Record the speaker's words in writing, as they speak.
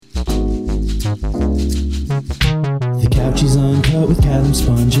Catches Uncut with Callum,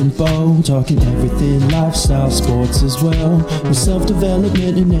 Sponge and Bo, talking everything lifestyle, sports as well, with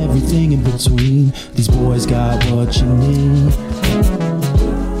self-development and everything in between. These boys got what you need.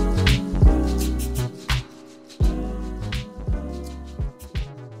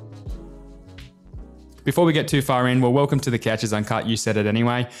 Before we get too far in, well, welcome to the Catches Uncut. You said it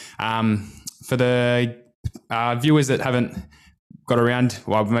anyway. For the viewers that haven't got around,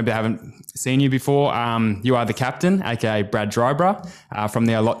 well, maybe haven't seen you before, you are the captain, aka Brad Drybra, from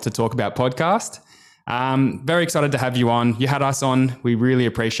the A Lot to Talk About podcast. Very excited to have you on. You had us on. We really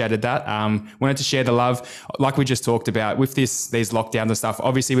appreciated that. Wanted to share the love, like we just talked about with these lockdowns and stuff.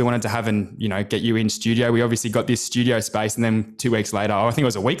 Obviously, we wanted to have get you in studio. We obviously got this studio space, and then 2 weeks later, I think it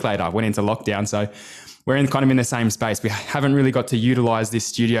was a week later, went into lockdown. So we're in the same space. We haven't really got to utilize this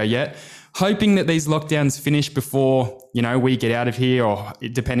studio yet. Hoping that these lockdowns finish before, we get out of here, or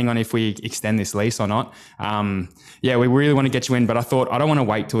depending on if we extend this lease or not. We really want to get you in, but I thought I don't want to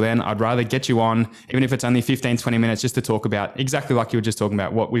wait till then. I'd rather get you on, even if it's only 15, 20 minutes, just to talk about exactly like you were just talking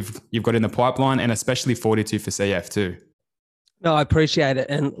about what you've got in the pipeline, and especially 42 for CF too. No, I appreciate it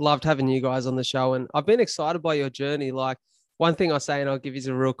and loved having you guys on the show. And I've been excited by your journey. Like, one thing I say, and I'll give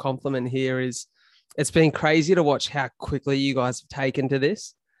you a real compliment here, is it's been crazy to watch how quickly you guys have taken to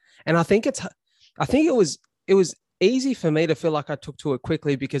this. And I think it was easy for me to feel like I took to it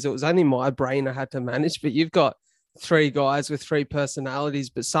quickly because it was only my brain I had to manage. But you've got 3 guys with 3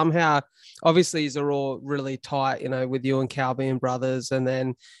 personalities, but somehow, obviously, they're all really tight, with you and Cal being brothers. And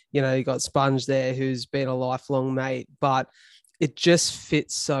then, you got Sponge there, who's been a lifelong mate, but it just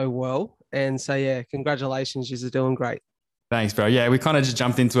fits so well. And so, yeah, congratulations. You're doing great. Thanks, bro. Yeah, we kind of just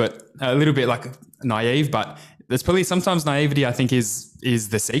jumped into it a little bit like naive, but there's probably sometimes naivety, I think, is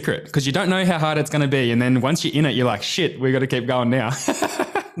the secret, because you don't know how hard it's going to be. And then once you're in it, you're like, shit, we got to keep going now.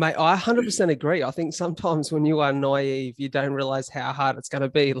 Mate, I 100% agree. I think sometimes when you are naive, you don't realize how hard it's going to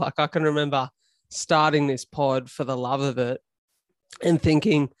be. Like, I can remember starting this pod for the love of it and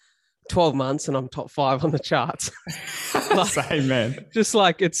thinking 12 months and I'm top 5 on the charts. Same, man. Just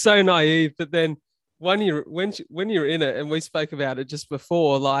like, it's so naive. But then when you're in it, and we spoke about it just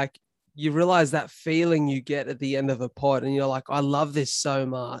before, like, you realize that feeling you get at the end of a pod, and you're like, I love this so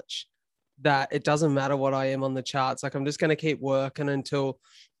much that it doesn't matter what I am on the charts. Like, I'm just going to keep working until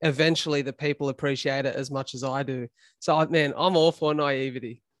eventually the people appreciate it as much as I do. So, man, I'm all for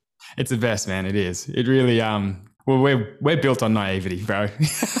naivety. It's the best, man. It is. It really, well, we're built on naivety, bro.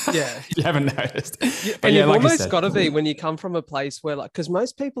 Yeah. If you haven't noticed. Yeah, and you've almost got to be, when you come from a place where, like, because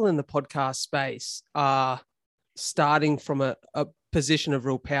most people in the podcast space are starting from a position of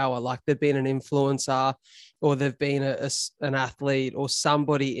real power. Like, they've been an influencer, or they've been an athlete, or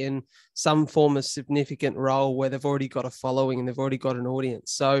somebody in some form of significant role where they've already got a following and they've already got an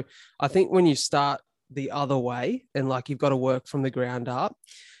audience. So I think when you start the other way, and like, you've got to work from the ground up,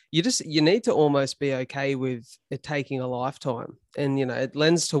 you need to almost be okay with it taking a lifetime. And, it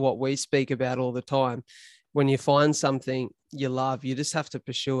lends to what we speak about all the time. When you find something you love, you just have to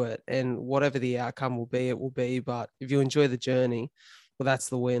pursue it. And whatever the outcome will be, it will be. But if you enjoy the journey, well, that's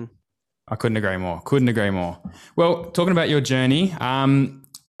the win. I couldn't agree more. Well, talking about your journey,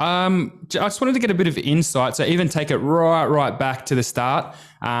 I just wanted to get a bit of insight. So even take it right back to the start.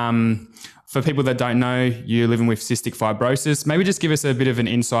 For people that don't know, you're living with cystic fibrosis. Maybe just give us a bit of an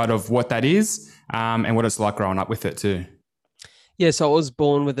insight of what that is, and what it's like growing up with it too. Yeah, so I was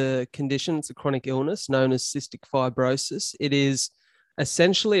born with a condition. It's a chronic illness known as cystic fibrosis. It is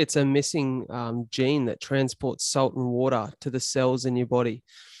essentially, it's a missing gene that transports salt and water to the cells in your body.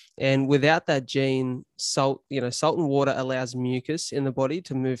 And without that gene, salt and water allows mucus in the body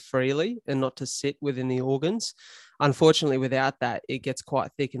to move freely and not to sit within the organs. Unfortunately, without that, it gets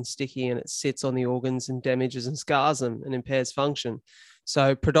quite thick and sticky, and it sits on the organs and damages and scars them and impairs function.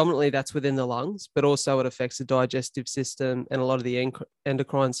 So predominantly that's within the lungs, but also it affects the digestive system and a lot of the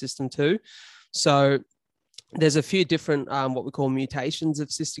endocrine system too. So there's a few different what we call mutations of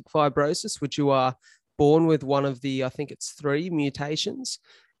cystic fibrosis, which you are born with one of the, I think it's 3 mutations.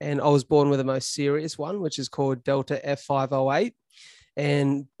 And I was born with the most serious one, which is called Delta F508.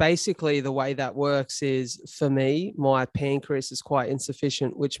 And basically the way that works is, for me, my pancreas is quite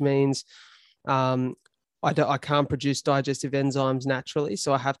insufficient, which means I can't produce digestive enzymes naturally.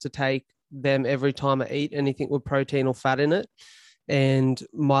 So I have to take them every time I eat anything with protein or fat in it. And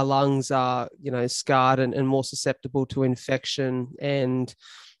my lungs are, scarred and more susceptible to infection and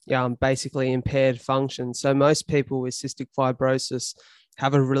basically impaired function. So most people with cystic fibrosis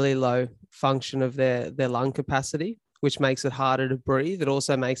have a really low function of their lung capacity, which makes it harder to breathe. It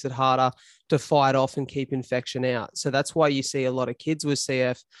also makes it harder to fight off and keep infection out. So that's why you see a lot of kids with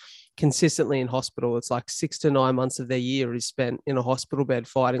CF consistently in hospital. It's like 6 to 9 months of their year is spent in a hospital bed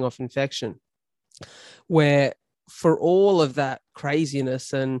fighting off infection. Where for all of that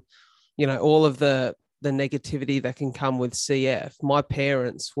craziness and, you know, all of the negativity that can come with CF, my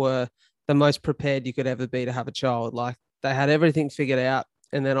parents were the most prepared you could ever be to have a child. Like, they had everything figured out.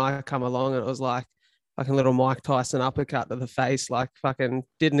 And then I come along and it was like fucking little Mike Tyson uppercut to the face. Like, fucking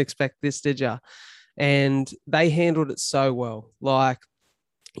didn't expect this, did you? And they handled it so well. Like,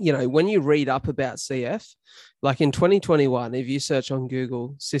 you know, when you read up about CF, like in 2021, if you search on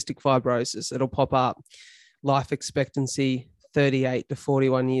Google cystic fibrosis, it'll pop up life expectancy 38 to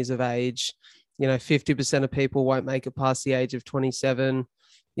 41 years of age. You know, 50% of people won't make it past the age of 27.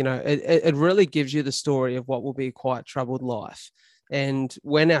 You know, it really gives you the story of what will be a quite troubled life. And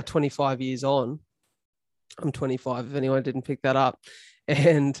we're now 25 years on. I'm 25, if anyone didn't pick that up.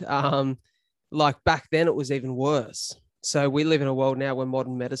 And like back then, it was even worse. So we live in a world now where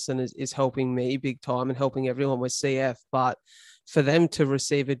modern medicine is helping me big time and helping everyone with CF. But for them to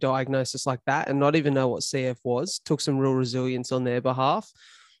receive a diagnosis like that and not even know what CF was, took some real resilience on their behalf.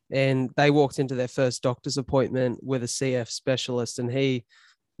 And they walked into their first doctor's appointment with a CF specialist, and he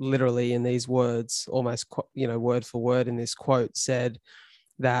literally, in these words, almost, you know, word for word in this quote, said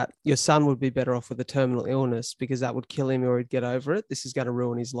that your son would be better off with a terminal illness because that would kill him or he'd get over it. This is going to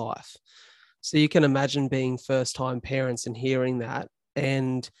ruin his life. So you can imagine being first-time parents and hearing that,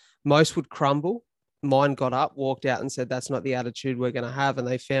 and most would crumble. Mine got up, walked out and said, that's not the attitude we're going to have. And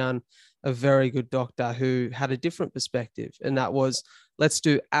they found a very good doctor who had a different perspective. And that was, let's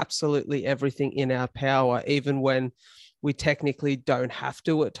do absolutely everything in our power, even when we technically don't have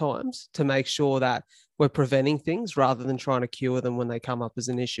to at times, to make sure that we're preventing things rather than trying to cure them when they come up as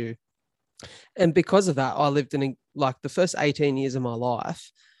an issue. And because of that, I lived in like the first 18 years of my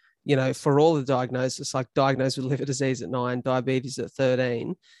life, you know, for all the diagnosis, like diagnosed with liver disease at 9, diabetes at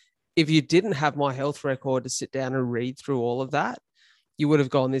 13. If you didn't have my health record to sit down and read through all of that, you would have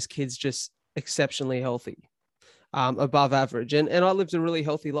gone, this kid's just exceptionally healthy, above average. And I lived a really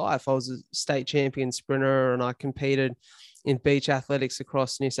healthy life. I was a state champion sprinter and I competed in beach athletics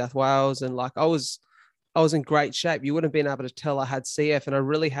across New South Wales. And like, I was in great shape. You wouldn't have been able to tell I had CF, and I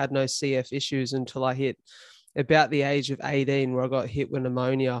really had no CF issues until I hit about the age of 18, where I got hit with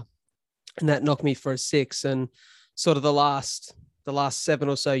pneumonia, and that knocked me for a 6. And sort of the last 7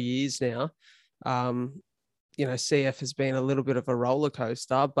 or so years now, you know, CF has been a little bit of a roller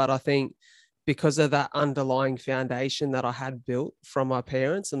coaster, but I think because of that underlying foundation that I had built from my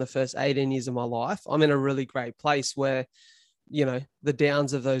parents in the first 18 years of my life, I'm in a really great place where, you know, the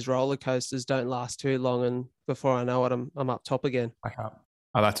downs of those roller coasters don't last too long. And before I know it, I'm up top again.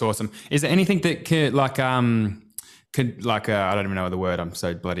 Oh, that's awesome. Is there anything that could I don't even know the word. I'm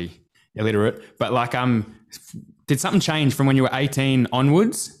so bloody illiterate, but like, did something change from when you were 18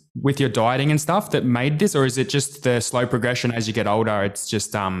 onwards with your dieting and stuff that made this, or is it just the slow progression as you get older? It's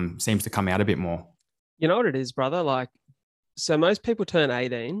just, seems to come out a bit more. You know what it is, brother? Like, so most people turn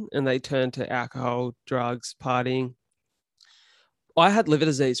 18 and they turn to alcohol, drugs, partying. I had liver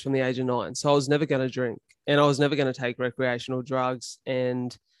disease from the age of 9, so I was never going to drink and I was never going to take recreational drugs.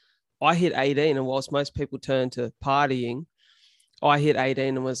 And I hit 18, and whilst most people turn to partying, I hit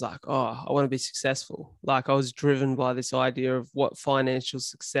 18 and was like, oh, I want to be successful. Like, I was driven by this idea of what financial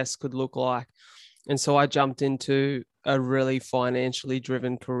success could look like. And so I jumped into a really financially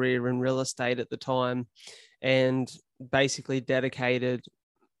driven career in real estate at the time, and basically dedicated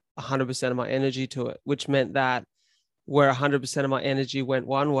 100% of my energy to it, which meant that where 100% of my energy went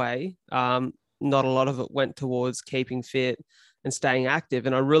one way, not a lot of it went towards keeping fit and staying active.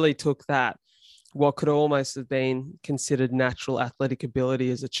 And I really took that, what could almost have been considered natural athletic ability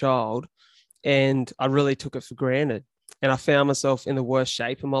as a child, and I really took it for granted. And I found myself in the worst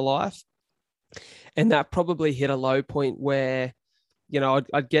shape of my life. And that probably hit a low point where, you know,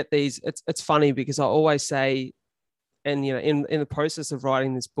 I'd get these, it's funny because I always say, and, you know, in the process of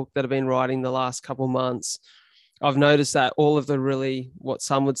writing this book that I've been writing the last couple of months, I've noticed that all of the really, what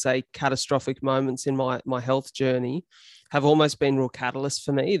some would say, catastrophic moments in my health journey have almost been real catalysts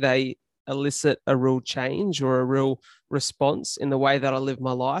for me. They elicit a real change or a real response in the way that I live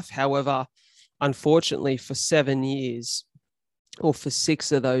my life. However, unfortunately, for 7 years, or for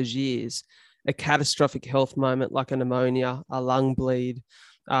 6 of those years, a catastrophic health moment like a pneumonia, a lung bleed,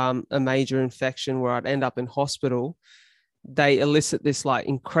 a major infection where I'd end up in hospital, they elicit this like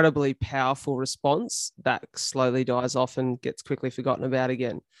incredibly powerful response that slowly dies off and gets quickly forgotten about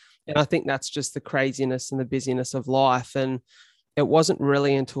again. And I think that's just the craziness and the busyness of life. And it wasn't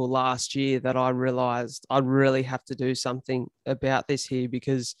really until last year that I realized I really have to do something about this here,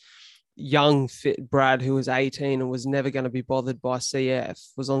 because, young fit Brad who was 18 and was never going to be bothered by CF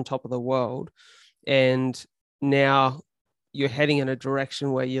was on top of the world. And now you're heading in a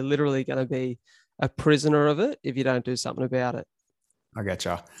direction where you're literally going to be a prisoner of it if you don't do something about it. I get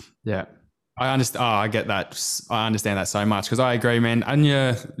you. Yeah. I understand. Oh, I get that. I understand that so much because I agree, man. And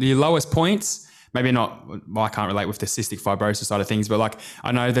your lowest points, maybe not, well, I can't relate with the cystic fibrosis side of things, but like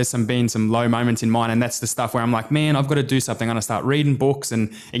I know there's been some low moments in mine, and that's the stuff where I'm like, man, I've got to do something. I'm going to start reading books,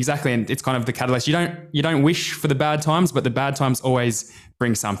 and it's kind of the catalyst. You don't wish for the bad times, but the bad times always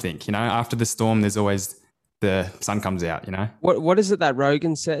bring something. You know, after the storm, there's always the sun comes out. You know, what is it that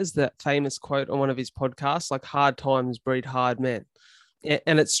Rogan says? That famous quote on one of his podcasts, like hard times breed hard men.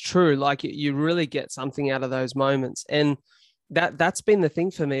 And it's true. Like you really get something out of those moments. And that's been the thing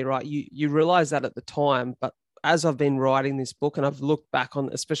for me, right? You realize that at the time, but as I've been writing this book and I've looked back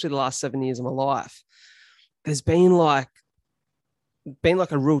on, especially the last 7 years of my life, there's been like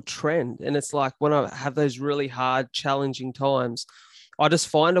a real trend. And it's like when I have those really hard, challenging times, I just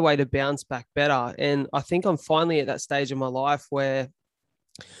find a way to bounce back better. And I think I'm finally at that stage of my life where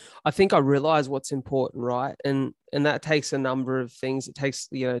I think I realize what's important, right? And that takes a number of things. It takes,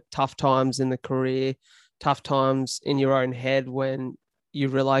 tough times in the career, tough times in your own head when you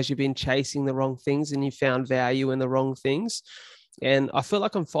realize you've been chasing the wrong things and you found value in the wrong things. And I feel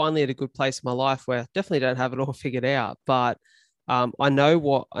like I'm finally at a good place in my life where I definitely don't have it all figured out, but I know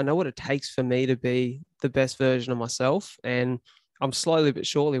what it takes for me to be the best version of myself. And I'm slowly but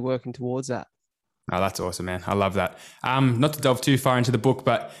surely working towards that. Oh, that's awesome, man. I love that. Not to delve too far into the book,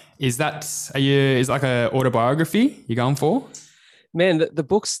 but is like a autobiography you're going for? Man, the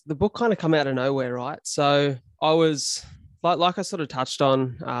book kind of come out of nowhere, right? So I was like I sort of touched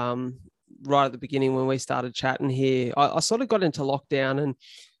on right at the beginning when we started chatting here. I sort of got into lockdown, and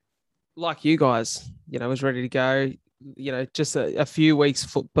like you guys, was ready to go. Just a few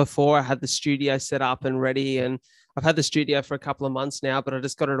weeks before I had the studio set up and ready, and I've had the studio for a couple of months now, but I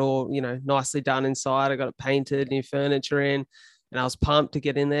just got it all, nicely done inside. I got it painted, new furniture in, and I was pumped to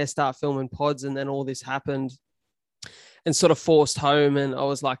get in there, start filming pods. And then all this happened and sort of forced home. And I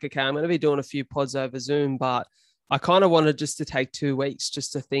was like, okay, I'm going to be doing a few pods over Zoom, but I kind of wanted just to take 2 weeks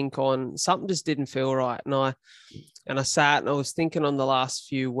just to think on something. Just didn't feel right. And I sat and I was thinking on the last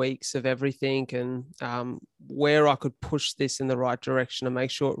few weeks of everything and where I could push this in the right direction and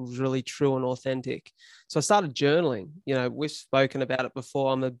make sure it was really true and authentic. So I started journaling. We've spoken about it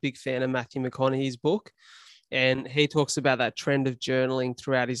before. I'm a big fan of Matthew McConaughey's book, and he talks about that trend of journaling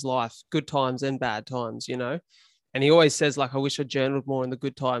throughout his life, good times and bad times, And he always says, like, I wish I journaled more in the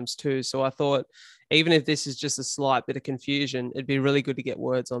good times too. So I thought, even if this is just a slight bit of confusion, it'd be really good to get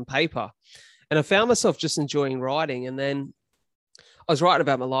words on paper. And I found myself just enjoying writing. And then I was writing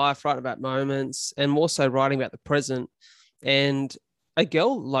about my life, writing about moments, and more so writing about the present. And a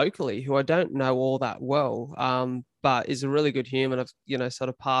girl locally who I don't know all that well, but is a really good human. I've, sort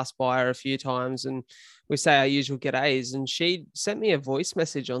of passed by her a few times and we say our usual g'days. And she sent me a voice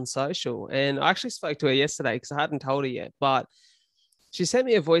message on social. And I actually spoke to her yesterday because I hadn't told her yet, but she sent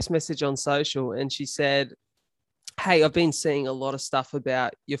me a voice message on social and she said, hey, I've been seeing a lot of stuff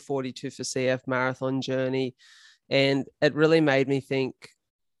about your 42 for CF marathon journey. And it really made me think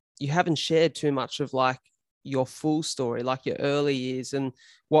you haven't shared too much of like your full story, like your early years and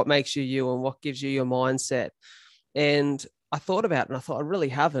what makes you you and what gives you your mindset. And I thought about it and I thought I really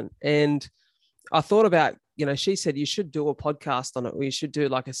haven't. And I thought about, she said you should do a podcast on it, or you should do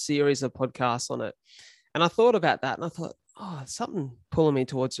like a series of podcasts on it. And I thought about that and I thought, oh, something pulling me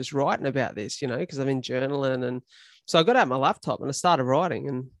towards just writing about this, because I've been journaling. And so I got out my laptop and I started writing.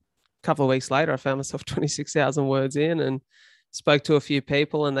 And a couple of weeks later, I found myself 26,000 words in and spoke to a few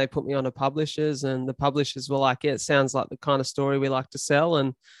people and they put me on to publishers. And the publishers were like, yeah, it sounds like the kind of story we like to sell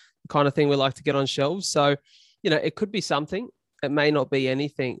and the kind of thing we like to get on shelves. So, it could be something. It may not be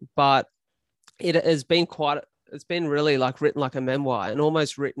anything, but it has been it's been really like written like a memoir and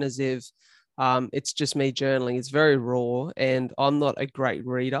almost written as if it's just me journaling. It's very raw and I'm not a great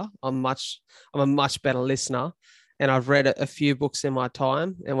reader. I'm a much better listener. And I've read a few books in my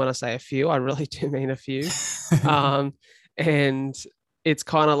time. And when I say a few, I really do mean a few. And it's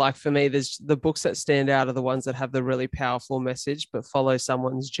kind of like, for me, there's the books that stand out are the ones that have the really powerful message, but follow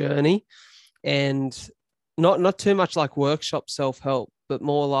someone's journey. And not too much like workshop self-help, but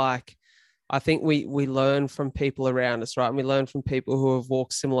more like, I think we learn from people around us, right? And we learn from people who have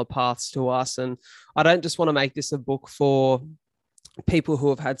walked similar paths to us. And I don't just want to make this a book for people who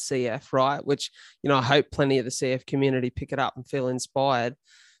have had CF, right? Which, I hope plenty of the CF community pick it up and feel inspired.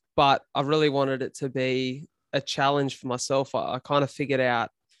 But I really wanted it to be a challenge for myself. I kind of figured out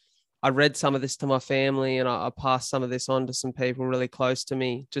I read some of this to my family, and I passed some of this on to some people really close to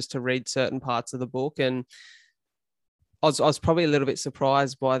me just to read certain parts of the book. And I was probably a little bit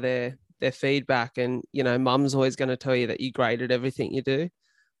surprised by their feedback. And, you know, mum's always going to tell you that you great at everything you do.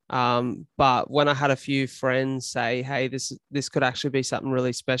 But when I had a few friends say, hey, this could actually be something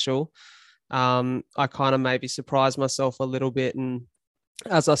really special, I kind of maybe surprised myself a little bit. And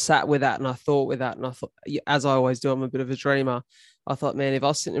as I sat with that and I thought with that, and I thought, as I always do, I'm a bit of a dreamer. I thought, man, if I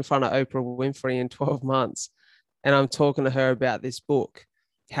was sitting in front of Oprah Winfrey in 12 months and I'm talking to her about this book,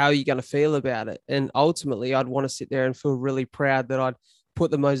 how are you going to feel about it? And ultimately, I'd want to sit there and feel really proud that I'd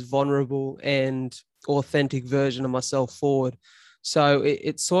put the most vulnerable and authentic version of myself forward. So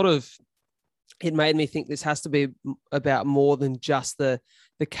it made me think this has to be about more than just the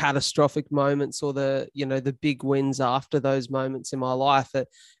catastrophic moments or the big wins after those moments in my life. It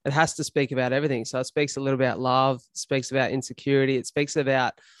has to speak about everything. So it speaks a little about love, it speaks about insecurity, it speaks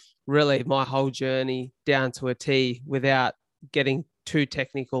about really my whole journey down to a T without getting too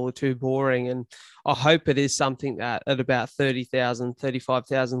technical or too boring. And I hope it is something that at about 30,000,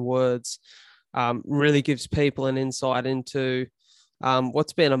 35,000 words really gives people an insight into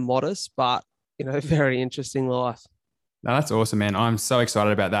what's been a modest but very interesting life. No, that's awesome, man. I'm so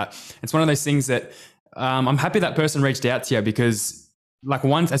excited about that. It's one of those things that I'm happy that person reached out to you, because like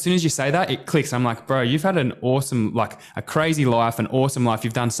as soon as you say that, it clicks. I'm like, bro, you've had an awesome, like a crazy life, an awesome life.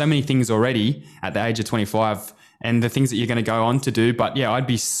 You've done so many things already at the age of 25 and the things that you're going to go on to do. But yeah, I'd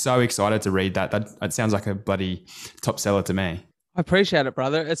be so excited to read that. That sounds like a bloody top seller to me. I appreciate it,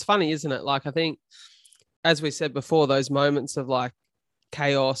 brother. It's funny, isn't it? Like, I think, as we said before, those moments of like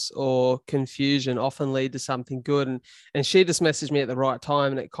chaos or confusion often lead to something good. And she just messaged me at the right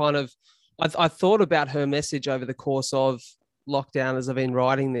time. And it kind of, I thought about her message over the course of lockdown as I've been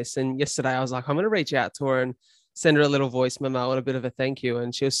writing this. And yesterday I was like, I'm going to reach out to her and send her a little voice memo and a bit of a thank you.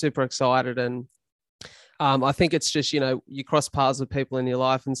 And she was super excited. And I think it's just, you cross paths with people in your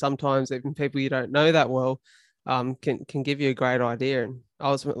life, and sometimes even people you don't know that well can give you a great idea. And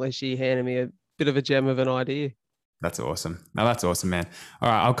ultimately she handed me a bit of a gem of an idea. That's awesome. No, that's awesome, man. All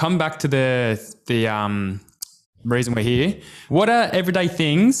right, I'll come back to the reason we're here. What are everyday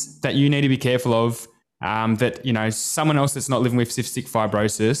things that you need to be careful of that someone else that's not living with cystic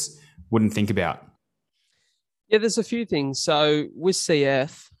fibrosis wouldn't think about? Yeah, there's a few things. So with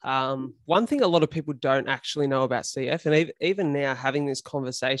CF, one thing a lot of people don't actually know about CF, and even now having this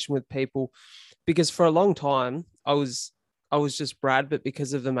conversation with people, because for a long time I was just Brad, but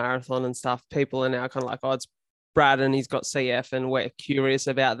because of the marathon and stuff, people are now kind of like, oh, it's Brad and he's got CF, and we're curious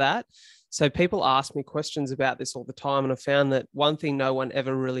about that. So people ask me questions about this all the time. And I found that one thing no one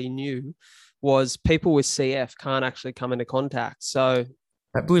ever really knew was people with CF can't actually come into contact. So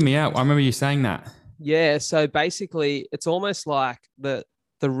that blew me out. I remember you saying that. Yeah. So basically it's almost like the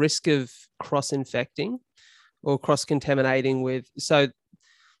risk of cross-infecting or cross-contaminating with. So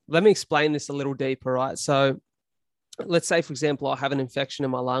let me explain this a little deeper, right? So let's say, for example, I have an infection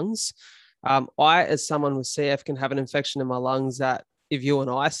in my lungs. I, as someone with CF, can have an infection in my lungs that if you and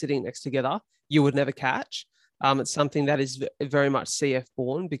I are sitting next together, you would never catch. It's something that is very much CF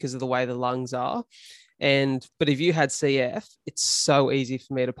born because of the way the lungs are. But if you had CF, it's so easy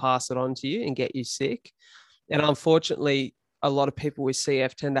for me to pass it on to you and get you sick. And unfortunately, a lot of people with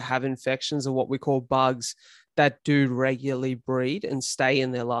CF tend to have infections of what we call bugs that do regularly breed and stay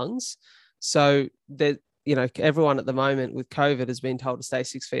in their lungs. So that, everyone at the moment with COVID has been told to stay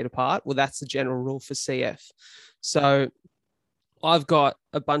 6 feet apart. Well, that's the general rule for CF. So I've got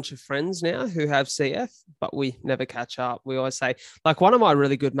a bunch of friends now who have CF, but we never catch up. We always say, like one of my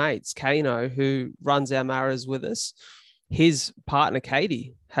really good mates, Kano, who runs our Maras with us, his partner,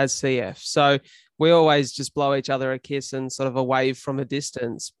 Katie, has CF. So we always just blow each other a kiss and sort of a wave from a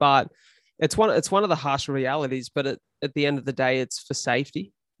distance. But it's one of the harsh realities, but at the end of the day, it's for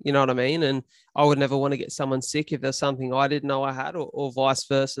safety. You know what I mean? And I would never want to get someone sick if there's something I didn't know I had, or vice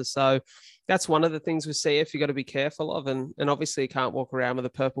versa. So that's one of the things with CF you got to be careful of. And obviously you can't walk around with a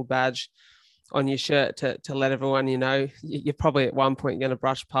purple badge on your shirt to let everyone, you're probably at one point going to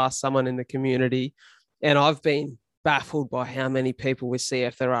brush past someone in the community. And I've been baffled by how many people with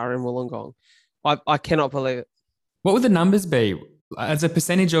CF there are in Wollongong. I cannot believe it. What would the numbers be as a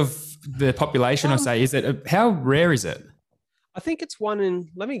percentage of the population? Say, how rare is it? I think it's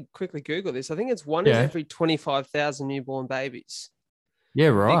let me quickly Google this. I think it's one in every 25,000 newborn babies. Yeah,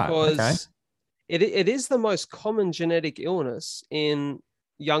 right. Because it is the most common genetic illness in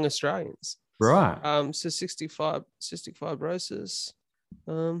young Australians. Right. So cystic fibrosis.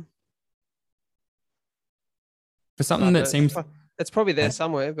 For something that seems... It's probably there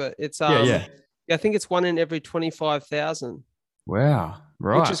somewhere, but it's... I think it's one in every 25,000. Wow.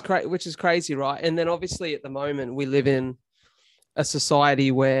 which Right. is which is crazy, right? And then obviously at the moment we live in a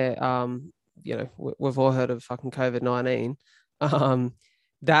society where, we've all heard of fucking COVID-19. Um,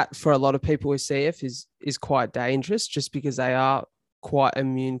 that for a lot of people with CF is quite dangerous, just because they are quite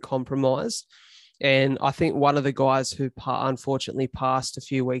immune compromised. And I think one of the guys who unfortunately passed a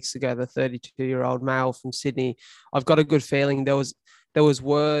few weeks ago, the 32-year-old male from Sydney, I've got a good feeling there was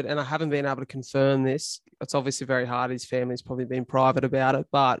word, and I haven't been able to confirm this. It's obviously very hard. His family's probably been private about it,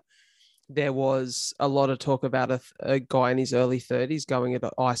 but there was a lot of talk about a guy in his early 30s going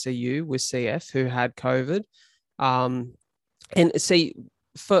into ICU with CF who had COVID. And see,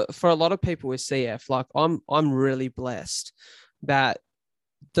 for a lot of people with CF, like I'm really blessed that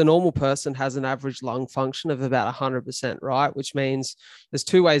the normal person has an average lung function of about 100%, right? Which means there's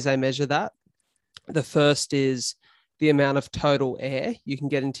two ways they measure that. The first is the amount of total air you can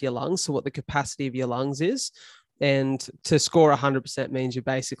get into your lungs, so what the capacity of your lungs is. And to score 100% means you're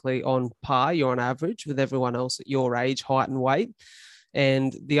basically on par, you're on average with everyone else at your age, height, and weight.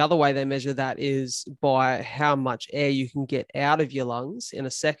 And the other way they measure that is by how much air you can get out of your lungs in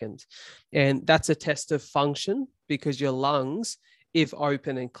a second. And that's a test of function, because your lungs, if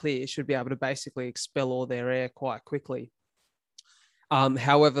open and clear, should be able to basically expel all their air quite quickly.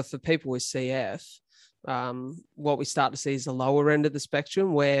 However, for people with CF, what we start to see is the lower end of the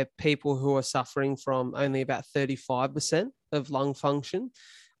spectrum, where people who are suffering from only about 35% of lung function,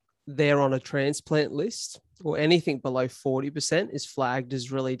 they're on a transplant list, or anything below 40% is flagged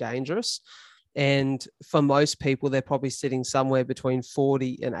as really dangerous. And for most people, they're probably sitting somewhere between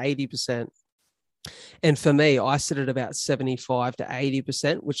 40 and 80%. And for me, I sit at about 75 to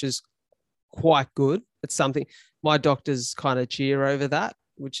 80%, which is quite good. It's something my doctors kind of cheer over that,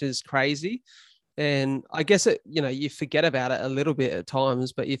 which is crazy. And I guess you forget about it a little bit at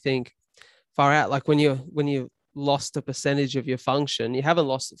times, but you think far out, like when you lost a percentage of your function, you haven't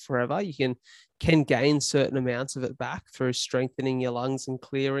lost it forever. You can gain certain amounts of it back through strengthening your lungs and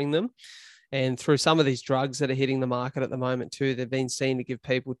clearing them. And through some of these drugs that are hitting the market at the moment too, they've been seen to give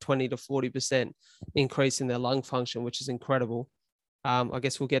people 20 to 40% increase in their lung function, which is incredible. I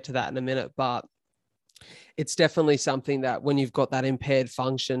guess we'll get to that in a minute, but it's definitely something that when you've got that impaired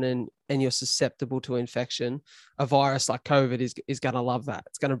function and you're susceptible to infection, a virus like COVID is going to love that.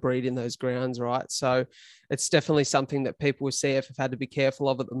 It's going to breed in those grounds, right? So it's definitely something that people with CF have had to be careful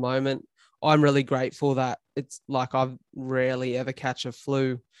of at the moment. I'm really grateful that it's like I've rarely ever catch a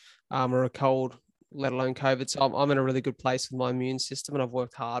flu or a cold, let alone COVID. So I'm in a really good place with my immune system, and I've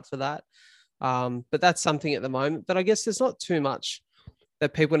worked hard for that. But that's something at the moment. But I guess there's not too much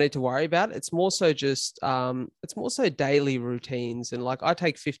that people need to worry about. It's more so just, it's more so daily routines. And like I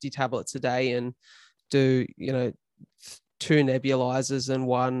take 50 tablets a day and do, 2 nebulizers and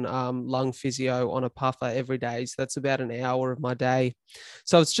 1 lung physio on a puffer every day. So that's about an hour of my day.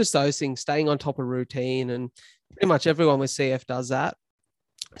 So it's just those things, staying on top of routine, and pretty much everyone with CF does that.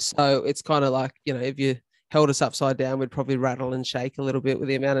 So it's kind of like, if you held us upside down, we'd probably rattle and shake a little bit with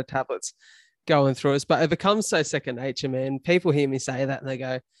the amount of tablets going through us. But it becomes so second nature, man. People hear me say that and they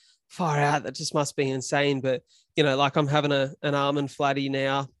go, far out, that just must be insane. But, like I'm having an almond flatty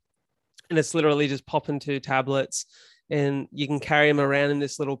now, and it's literally just popping 2 tablets, and you can carry them around in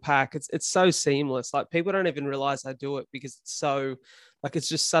this little pack. It's so seamless. Like people don't even realize I do it, because it's so, like, it's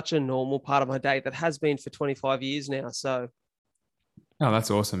just such a normal part of my day that has been for 25 years now. So. Oh,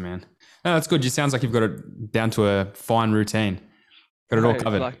 that's awesome, man. No, that's good. It sounds like you've got it down to a fine routine. Got it all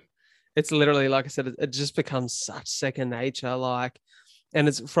covered. Like, it's literally, like I said, it just becomes such second nature. Like, and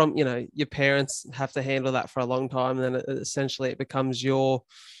it's from, your parents have to handle that for a long time. And then essentially it becomes your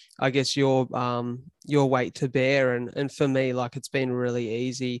weight to bear. And for me, like, it's been really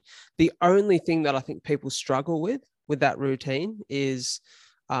easy. The only thing that I think people struggle with that routine is,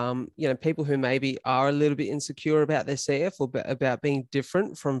 people who maybe are a little bit insecure about their CF or about being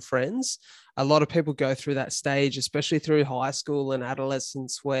different from friends. A lot of people go through that stage, especially through high school and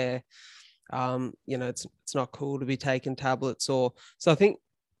adolescence, where, it's not cool to be taking tablets. So I think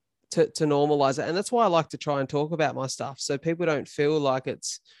to normalize it, and that's why I like to try and talk about my stuff, so people don't feel like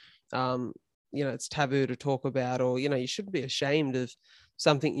it's, it's taboo to talk about, or, you shouldn't be ashamed of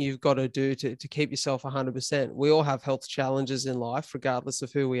something you've got to do to keep yourself 100%. We all have health challenges in life, regardless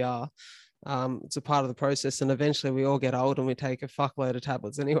of who we are. It's a part of the process, and eventually we all get old and we take a fuckload of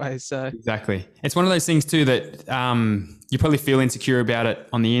tablets anyway. So exactly. It's one of those things too that you probably feel insecure about it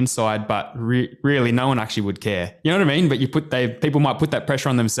on the inside, but really no one actually would care. You know what I mean? But people might put that pressure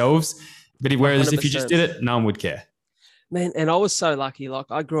on themselves. But whereas 100%. If you just did it, no one would care. Man, and I was so lucky. Like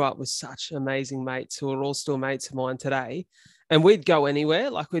I grew up with such amazing mates who are all still mates of mine today. And we'd go anywhere,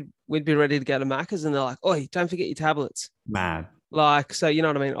 like we'd be ready to go to Macca's, and they're like, "Oh, don't forget your tablets." Mad. Like, so you know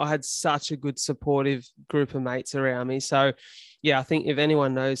what I mean? I had such a good supportive group of mates around me. So yeah, I think if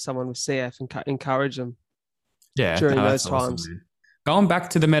anyone knows someone with CF, encourage them Yeah, during no, those that's awesome, times. man. Going back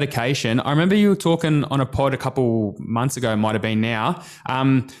to the medication, I remember you were talking on a pod a couple months ago, might have been now,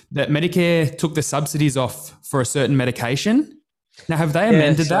 that Medicare took the subsidies off for a certain medication. Now, have they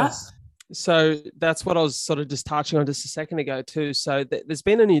amended that? So that's what I was sort of just touching on just a second ago too. So there's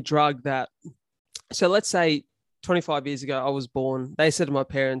been a new drug that, so let's say 25 years ago, I was born. They said to my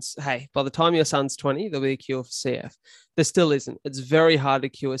parents, "Hey, by the time your son's 20, there'll be a cure for CF." There still isn't. It's very hard to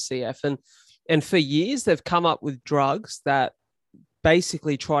cure CF. And for years, they've come up with drugs that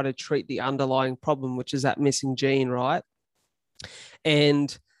basically try to treat the underlying problem, which is that missing gene, right?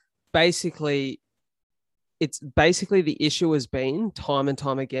 And basically, it's basically the issue has been time and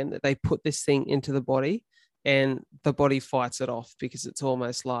time again that they put this thing into the body and the body fights it off because it's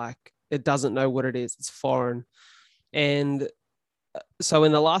almost like it doesn't know what it is. It's foreign. And so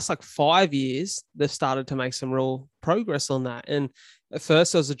in the last like 5 years, they've started to make some real progress on that. And at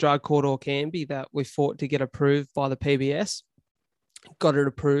first, there was a drug called Orkambi that we fought to get approved by the PBS, got it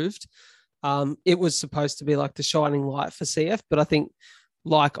approved. It was supposed to be like the shining light for CF, but I think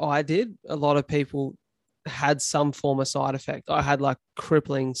like I did, a lot of people had some form of side effect. I had like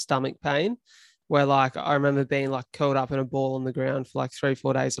crippling stomach pain where like I remember being like curled up in a ball on the ground for like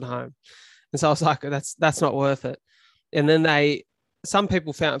 3-4 days at home. And so I was like, that's not worth it. And then some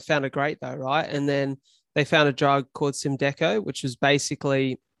people found it great though, right? And then they found a drug called Symdeko, which was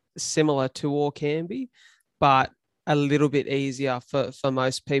basically similar to Orkambi, but a little bit easier for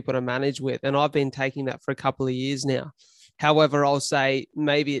most people to manage with. And I've been taking that for a couple of years now. However, I'll say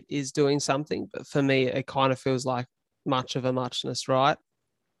maybe it is doing something, but for me, it kind of feels like much of a muchness, right?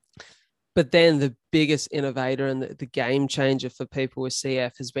 But then the biggest innovator and the game changer for people with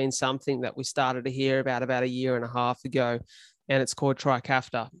CF has been something that we started to hear about a year and a half ago, and it's called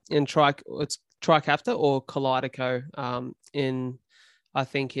Trikafta. And it's Trikafta or Kalydeco I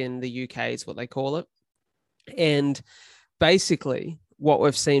think in the UK is what they call it. And basically what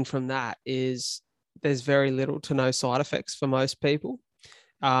we've seen from that is there's very little to no side effects for most people.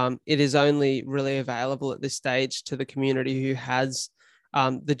 It is only really available at this stage to the community who has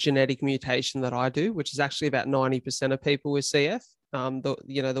the genetic mutation that I do, which is actually about 90% of people with CF,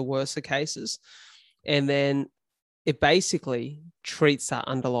 the worse cases. And then it basically treats that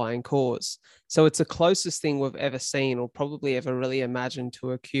underlying cause. So it's the closest thing we've ever seen or probably ever really imagined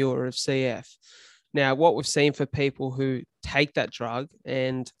to a cure of CF. Now, what we've seen for people who take that drug,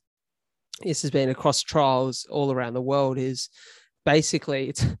 and this has been across trials all around the world, is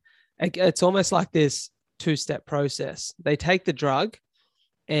basically it's almost like this two-step process. They take the drug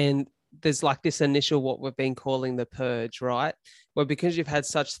and there's like this initial, what we've been calling the purge, right? Well, because you've had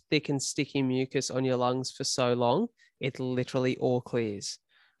such thick and sticky mucus on your lungs for so long, it literally all clears.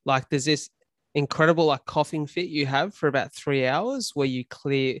 Like there's this incredible like coughing fit you have for about 3 hours where you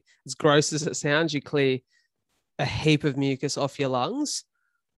clear, as gross as it sounds, you clear a heap of mucus off your lungs.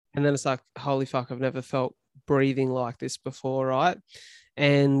 And then it's like, holy fuck, I've never felt breathing like this before, right?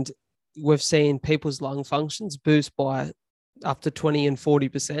 And we've seen people's lung functions boost by up to 20 and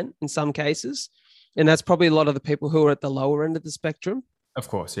 40% in some cases. And that's probably a lot of the people who are at the lower end of the spectrum. Of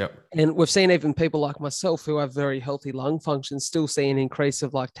course, yep. And we've seen even people like myself who have very healthy lung functions still see an increase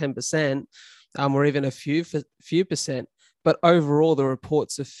of like 10%, or even a few percent. But overall, the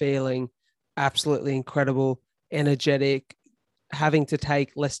reports are feeling absolutely incredible, energetic, having to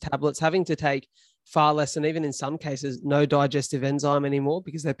take less tablets, having to take far less, and even in some cases, no digestive enzyme anymore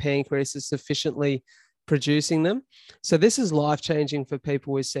because their pancreas is sufficiently producing them. So this is life-changing for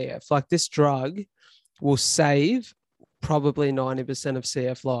people with CF. Like this drug will save probably 90% of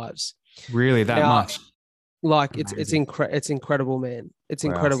CF lives. Really, that much? Like it's incredible, man. It's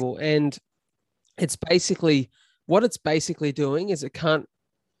incredible. And it's basically, what it's basically doing is it can't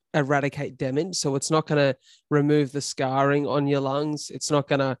eradicate damage. So it's not going to remove the scarring on your lungs. It's not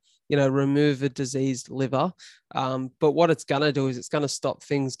going to, remove a diseased liver. But what it's going to do is it's going to stop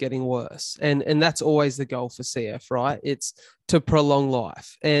things getting worse. And that's always the goal for CF, right? It's to prolong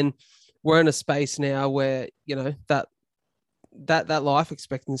life. And we're in a space now where, that life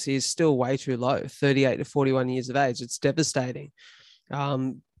expectancy is still way too low, 38 to 41 years of age. It's devastating.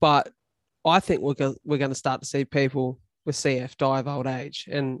 But I think we're going to start to see people with CF die of old age.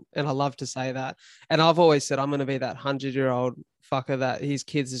 And I love to say that. And I've always said I'm going to be that 100-year-old fucker that his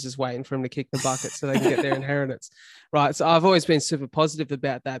kids is just waiting for him to kick the bucket so they can get their inheritance. Right. So I've always been super positive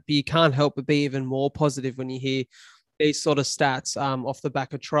about that, but you can't help but be even more positive when you hear these sort of stats off the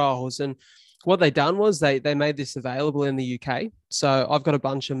back of trials. And what they done was they made this available in the UK. So I've got a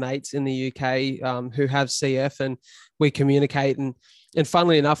bunch of mates in the UK who have CF, and we communicate. And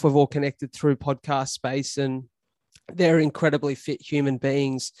funnily enough, we've all connected through podcast space, and they're incredibly fit human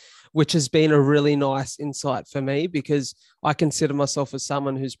beings, which has been a really nice insight for me because I consider myself as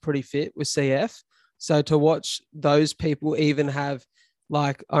someone who's pretty fit with CF. So to watch those people even have,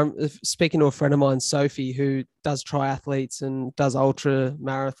 like, I'm speaking to a friend of mine, Sophie, who does triathletes and does ultra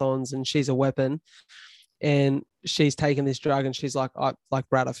marathons, and she's a weapon. And she's taken this drug, and she's like,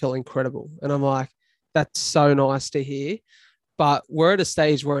 Brad, I feel incredible. And I'm like, that's so nice to hear. But we're at a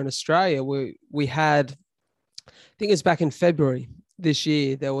stage where in Australia, we had, I think it was back in February this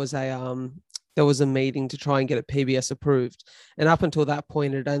year, there was a meeting to try and get it PBS approved. And up until that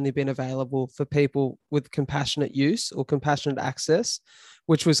point, it had only been available for people with compassionate use or compassionate access,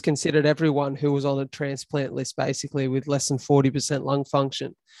 which was considered everyone who was on a transplant list, basically with less than 40% lung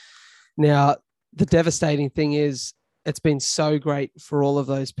function. Now, the devastating thing is it's been so great for all of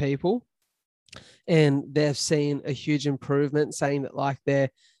those people. And they've seen a huge improvement, saying that like their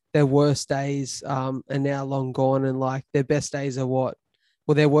worst days are now long gone, and like their best days are what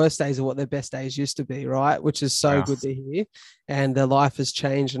their worst days are what their best days used to be, right? Which is so good to hear. And their life has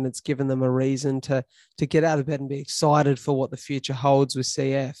changed, and it's given them a reason to get out of bed and be excited for what the future holds with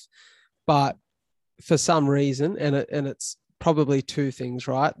CF. But for some reason, and it's probably two things,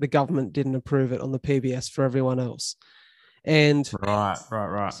 right? The government didn't approve it on the PBS for everyone else. And right.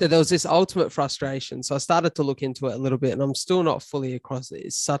 So there was this ultimate frustration. So I started to look into it a little bit, and I'm still not fully across it.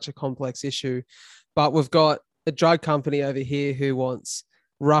 It's such a complex issue. But we've got a drug company over here who wants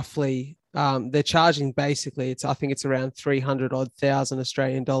roughly, they're charging basically, I think it's around 300 odd thousand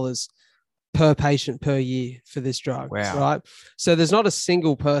Australian dollars per patient per year for this drug. Wow. Right. So there's not a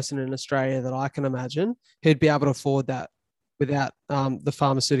single person in Australia that I can imagine who'd be able to afford that without the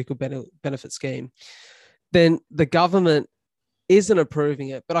pharmaceutical benefit scheme. Then the government isn't approving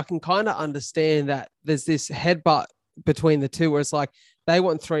it, but I can kind of understand that there's this headbutt between the two where it's like they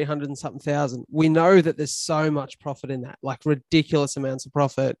want 300 and something thousand. We know that there's so much profit in that, like ridiculous amounts of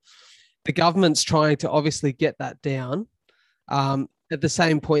profit. The government's trying to obviously get that down. At the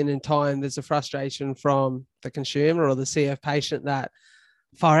same point in time, there's a frustration from the consumer or the CF patient that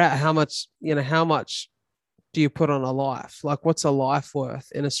far out, how much do you put on a life? Like what's a life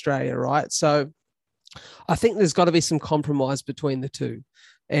worth in Australia, right? So I think there's got to be some compromise between the two.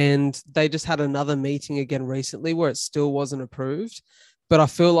 And they just had another meeting again recently where it still wasn't approved, but I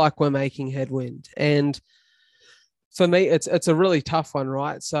feel like we're making headwind. And for me, it's a really tough one,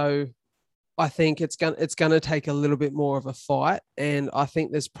 right? So I think it's going to take a little bit more of a fight. And I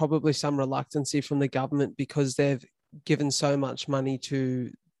think there's probably some reluctancy from the government because they've given so much money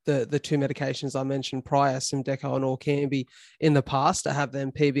to the two medications I mentioned prior, Symdeko and Orkambi, in the past to have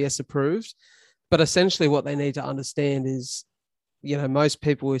them PBS approved. But essentially what they need to understand is, most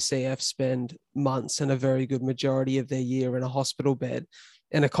people with CF spend months and a very good majority of their year in a hospital bed,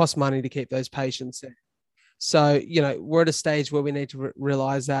 and it costs money to keep those patients there. So, we're at a stage where we need to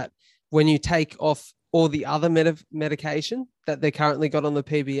realize that when you take off all the other medication that they currently got on the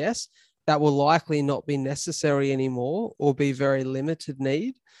PBS, that will likely not be necessary anymore or be very limited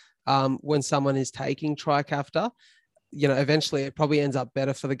need when someone is taking Trikafta. Eventually it probably ends up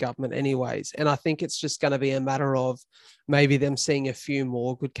better for the government anyways. And I think it's just going to be a matter of maybe them seeing a few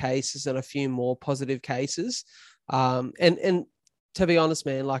more good cases and a few more positive cases. And to be honest,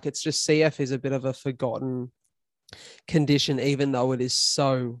 man, like it's just CF is a bit of a forgotten condition, even though it is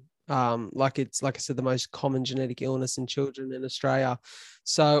so, like I said, the most common genetic illness in children in Australia.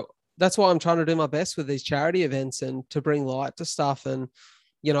 So that's why I'm trying to do my best with these charity events and to bring light to stuff. And,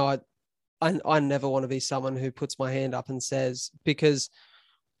 I never want to be someone who puts my hand up and says, because,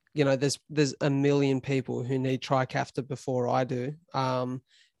 there's a million people who need Trikafta before I do.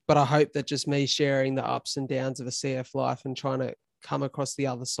 But I hope that just me sharing the ups and downs of a CF life and trying to come across the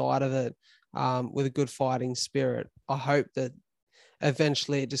other side of it with a good fighting spirit, I hope that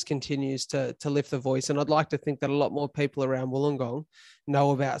eventually it just continues to lift the voice. And I'd like to think that a lot more people around Wollongong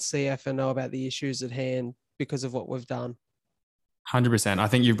know about CF and know about the issues at hand because of what we've done. 100%. I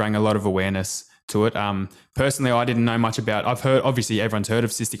think you bring a lot of awareness to it. Personally, I didn't know much about, I've heard, obviously everyone's heard of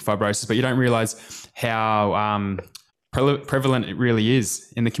cystic fibrosis, but you don't realize how prevalent it really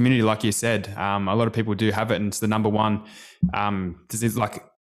is in the community. Like you said, a lot of people do have it, and it's the number one disease. Like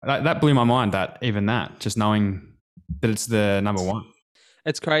that blew my mind, just knowing that it's the number one.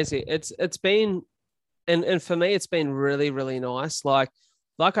 It's crazy. It's been, and for me, it's been really, really nice. Like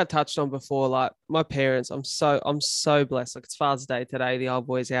I touched on before, like my parents, I'm so blessed. Like it's Father's Day today. The old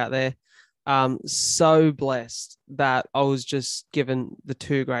boy's out there. So blessed that I was just given the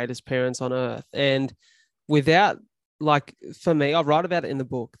two greatest parents on earth. And without, like, for me, I write about it in the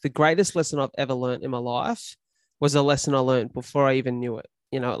book. The greatest lesson I've ever learned in my life was a lesson I learned before I even knew it,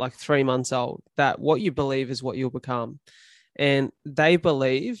 at like 3 months old, that what you believe is what you'll become. And they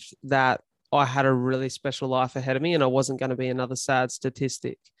believed that I had a really special life ahead of me and I wasn't going to be another sad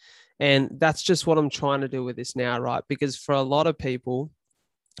statistic. And that's just what I'm trying to do with this now, right? Because for a lot of people,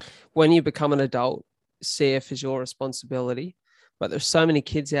 when you become an adult, CF is your responsibility. But there's so many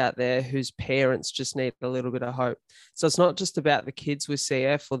kids out there whose parents just need a little bit of hope. So it's not just about the kids with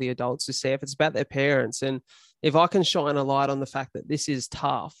CF or the adults with CF, it's about their parents. And if I can shine a light on the fact that this is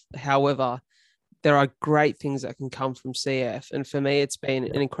tough, however, there are great things that can come from CF. And for me, it's been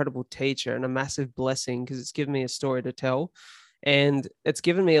an incredible teacher and a massive blessing because it's given me a story to tell. And it's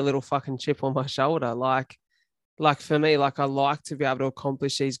given me a little fucking chip on my shoulder. Like for me, like I like to be able to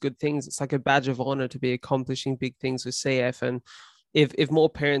accomplish these good things. It's like a badge of honor to be accomplishing big things with CF. And if more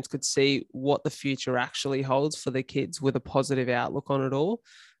parents could see what the future actually holds for their kids with a positive outlook on it all,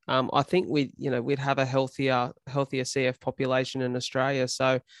 I think we'd have a healthier CF population in Australia.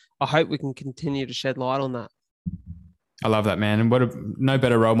 So I hope we can continue to shed light on that. I love that, man. And no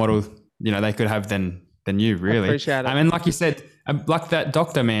better role model, they could have than you, really. I appreciate it. I mean, like you said, like that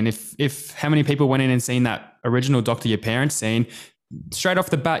doctor, man, if how many people went in and seen that original doctor your parents seen, straight off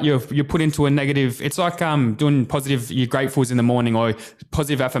the bat, you're put into a negative. It's like doing positive, you're gratefuls in the morning or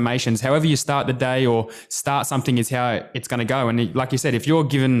positive affirmations. However you start the day or start something is how it's going to go. And like you said, if you're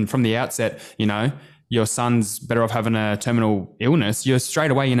given from the outset, your son's better off having a terminal illness, you're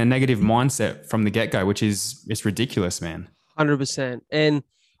straight away in a negative mindset from the get-go, which is, it's ridiculous, man. 100%. And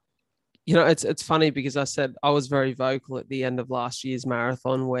it's funny because I said I was very vocal at the end of last year's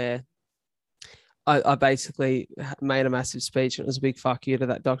marathon where I basically made a massive speech and it was a big fuck you to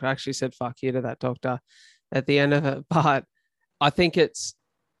that doctor. I actually said fuck you to that doctor at the end of it. But I think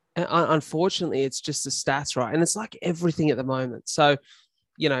unfortunately, it's just the stats, right? And it's like everything at the moment. So,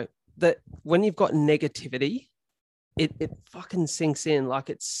 that when you've got negativity, it fucking sinks in, like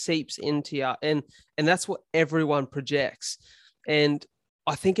it seeps into you. And that's what everyone projects. And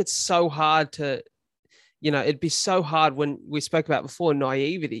I think it's so hard to, it'd be so hard when we spoke about before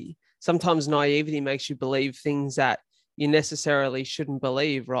naivety. Sometimes naivety makes you believe things that you necessarily shouldn't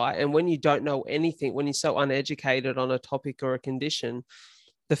believe, right? And when you don't know anything, when you're so uneducated on a topic or a condition,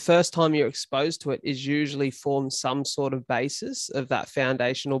 the first time you're exposed to it is usually forms some sort of basis of that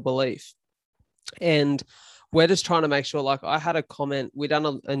foundational belief. And we're just trying to make sure, like I had a comment, we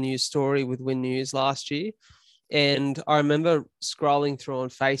done a news story with Win News last year. And I remember scrolling through on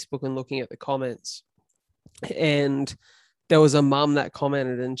Facebook and looking at the comments, and there was a mum that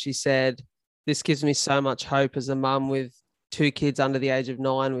commented and she said, this gives me so much hope as a mum with 2 kids under the age of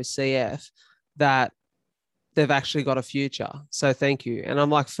 9 with CF that they've actually got a future. So thank you. And I'm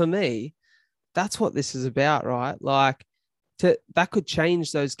like, for me, that's what this is about, right? Like that could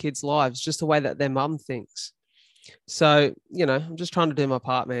change those kids' lives, just the way that their mum thinks. So, I'm just trying to do my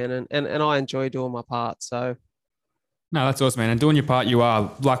part, man. And I enjoy doing my part. So. No, that's awesome, man. And doing your part, you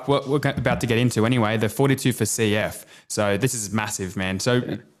are, like what we're about to get into anyway, the 42 for CF. So this is massive, man.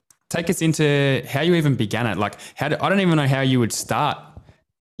 So take us into how you even began it. Like I don't even know how you would start.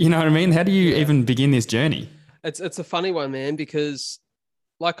 You know what I mean? How do you even begin this journey? It's a funny one, man, because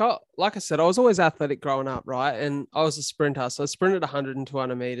like I said, I was always athletic growing up, right? And I was a sprinter. So I sprinted 100 and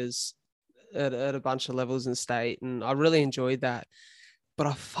 200 meters at a bunch of levels in state. And I really enjoyed that. But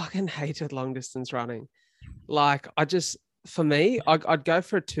I fucking hated long distance running. Like for me, I'd go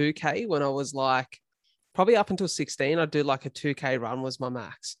for a 2K when I was like, probably up until 16, I'd do like a 2K run was my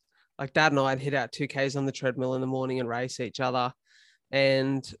max. Like Dad and I'd hit out 2Ks on the treadmill in the morning and race each other.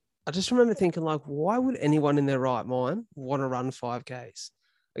 And I just remember thinking like, why would anyone in their right mind want to run 5Ks?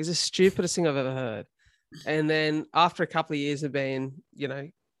 It's the stupidest thing I've ever heard. And then after a couple of years of being,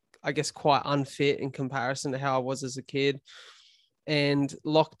 I guess quite unfit in comparison to how I was as a kid, and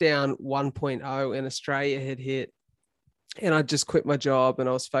lockdown 1.0 in Australia had hit, and I just quit my job and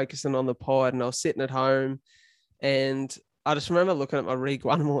I was focusing on the pod and I was sitting at home, and I just remember looking at my rig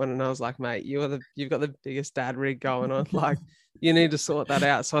one morning and I was like, mate, you've got the biggest dad rig going on. Like you need to sort that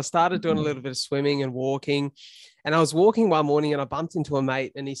out. So I started doing a little bit of swimming and walking, and I was walking one morning and I bumped into a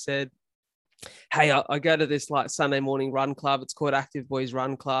mate and he said, hey, I go to this like Sunday morning run club. It's called Active Boys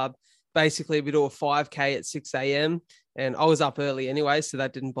Run Club. Basically, we do a 5K at 6 a.m. And I was up early anyway, so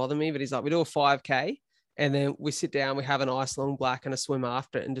that didn't bother me. But he's like, we do a 5K and then we sit down, we have an ice long black and a swim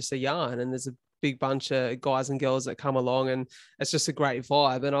after it and just a yarn. And there's a big bunch of guys and girls that come along and it's just a great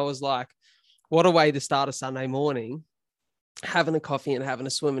vibe. And I was like, what a way to start a Sunday morning. having a coffee and having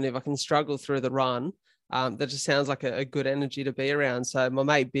a swim. And if I can struggle through the run, that just sounds like a good energy to be around. So my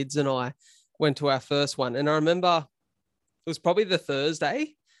mate Bids and I went to our first one. And I remember it was probably the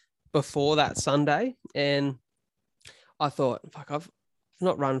Thursday before that Sunday. And I thought, fuck, I've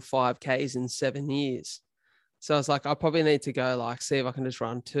not run 5Ks in 7 years. So I was like, I probably need to go like, see if I can just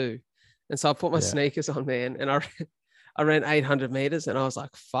run 2. And so I put my sneakers on, man, and I ran 800 meters and I was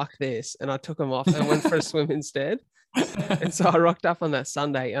like, fuck this. And I took them off and went for a swim instead. And so I rocked up on that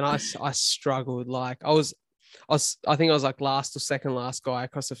Sunday and I struggled. Like I think I was like last or second last guy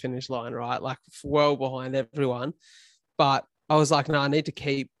across the finish line, right? Like well behind everyone. But I was like, no, I need to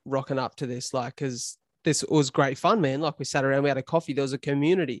keep rocking up to this. Like, cause this was great fun, man. Like we sat around, we had a coffee, there was a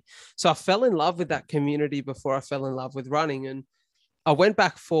community. So I fell in love with that community before I fell in love with running. And I went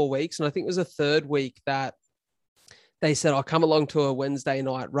back 4 weeks, and I think it was the third week that they said, I'll come along to a Wednesday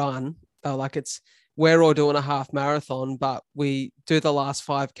night run. Like we're all doing a half marathon, but we do the last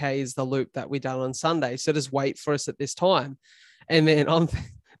 5Ks, the loop that we done on Sunday. So just wait for us at this time. And then I'm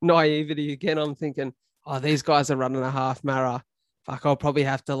naivety again. I'm thinking, oh, these guys are running a half mara. Fuck, I'll probably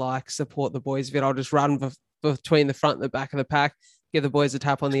have to like support the boys a bit. I'll just run between the front and the back of the pack, give the boys a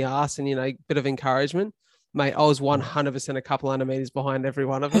tap on the ass and, a bit of encouragement. Mate, I was 100% a couple hundred meters behind every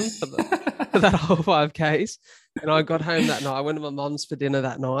one of them for that whole 5Ks. And I got home that night. I went to my mum's for dinner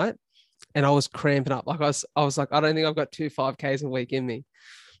that night and I was cramping up. Like I was like, I don't think I've got 2 5Ks a week in me.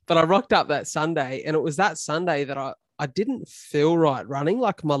 But I rocked up that Sunday, and it was that Sunday that I didn't feel right running.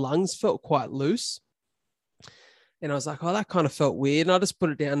 Like my lungs felt quite loose. And I was like, oh, that kind of felt weird. And I just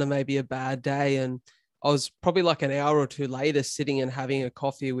put it down to maybe a bad day. And I was probably like an hour or two later sitting and having a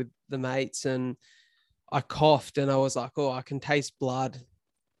coffee with the mates, and I coughed and I was like, oh, I can taste blood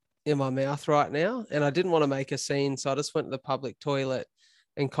in my mouth right now. And I didn't want to make a scene. So I just went to the public toilet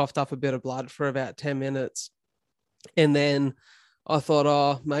and coughed up a bit of blood for about 10 minutes. And then I thought,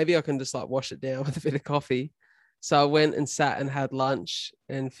 oh, maybe I can just like wash it down with a bit of coffee. So I went and sat and had lunch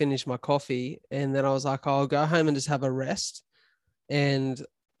and finished my coffee. And then I was like, I'll go home and just have a rest. And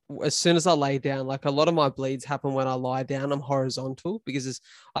as soon as I lay down, like a lot of my bleeds happen when I lie down, I'm horizontal because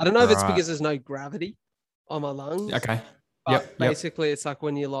I don't know if it's because there's no gravity on my lungs. Okay. But basically it's like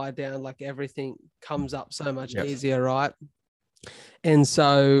when you lie down, like everything comes up so much easier, right? And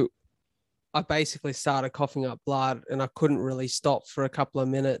so I basically started coughing up blood and I couldn't really stop for a couple of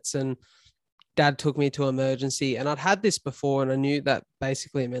minutes. And Dad took me to emergency, and I'd had this before and I knew that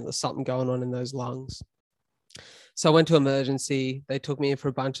basically it meant there's something going on in those lungs. So I went to emergency. They took me in for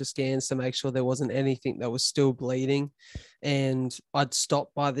a bunch of scans to make sure there wasn't anything that was still bleeding. And I'd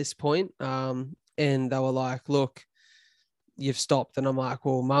stopped by this point. And they were like, look, you've stopped. And I'm like,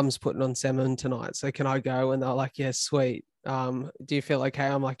 well, Mum's putting on semen tonight, so can I go? And they're like, yeah, sweet. Do you feel okay?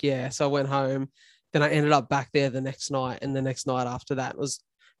 I'm like, yeah. So I went home. Then I ended up back there the next night. And the next night after that was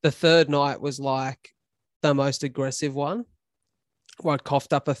the third night was like the most aggressive one, where I'd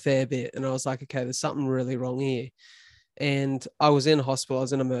coughed up a fair bit. And I was like, okay, there's something really wrong here. And I was in hospital, I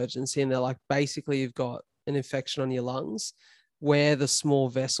was in emergency, and they're like, basically you've got an infection on your lungs where the small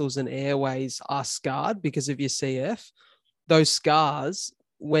vessels and airways are scarred because of your CF. Those scars,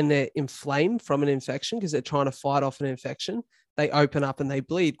 when they're inflamed from an infection, because they're trying to fight off an infection, they open up and they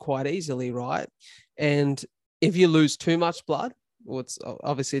bleed quite easily, right? And if you lose too much blood, well,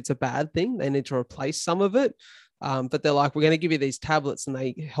 it's a bad thing. They need to replace some of it. But they're like, we're going to give you these tablets and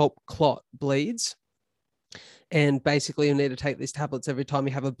they help clot bleeds. And basically you need to take these tablets every time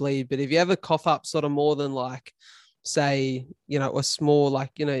you have a bleed. But if you ever cough up sort of more than like, say, a small, like,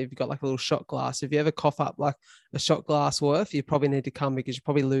 if you've got like a little shot glass, if you ever cough up like a shot glass worth, you probably need to come because you're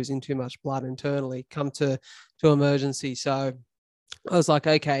probably losing too much blood internally, come to emergency. So I was like,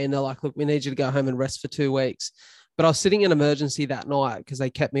 okay. And they're like, look, we need you to go home and rest for 2 weeks. But I was sitting in emergency that night because they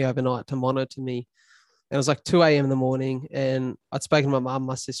kept me overnight to monitor me. And it was like 2 a.m. in the morning, and I'd spoken to my mum,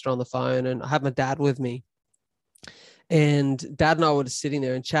 my sister on the phone, and I had my dad with me. And Dad and I were just sitting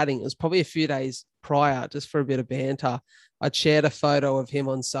there and chatting. It was probably a few days prior, just for a bit of banter. I'd shared a photo of him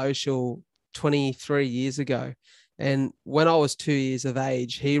on social 23 years ago. And when I was 2 years of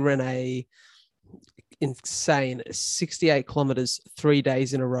age, he ran a insane 68 kilometers, 3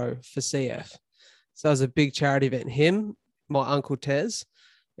 days in a row for CF. So it was a big charity event. Him, my uncle Tez,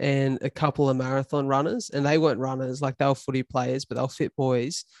 and a couple of marathon runners. And they weren't runners, like they were footy players, but they were fit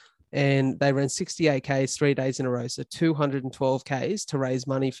boys. And they ran 68 Ks 3 days in a row. So 212 Ks to raise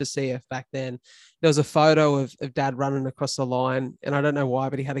money for CF back then. There was a photo of Dad running across the line. And I don't know why,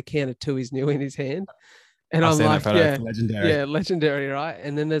 but he had a can of Tooheys New in his hand. And I'm like, legendary. Legendary, right?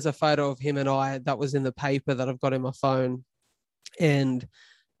 And then there's a photo of him and I that was in the paper that I've got in my phone. And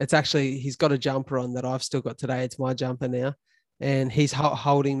it's actually, he's got a jumper on that I've still got today. It's my jumper now. And he's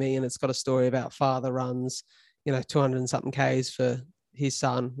holding me, and it's got a story about father runs, 200 and something Ks for his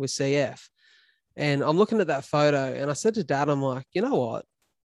son with CF. And I'm looking at that photo, and I said to Dad, I'm like, you know what?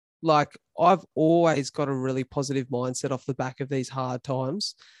 Like, I've always got a really positive mindset off the back of these hard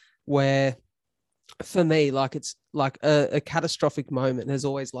times, where for me, like, it's like a catastrophic moment has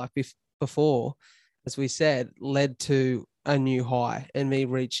always, like before, as we said, led to a new high and me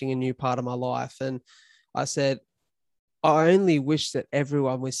reaching a new part of my life. And I said, I only wish that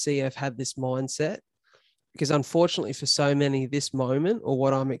everyone with CF had this mindset, because unfortunately for so many, this moment, or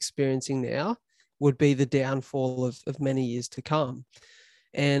what I'm experiencing now, would be the downfall of many years to come.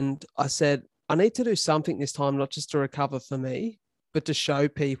 And I said, I need to do something this time, not just to recover for me, but to show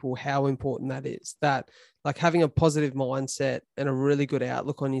people how important that is. That, like, having a positive mindset and a really good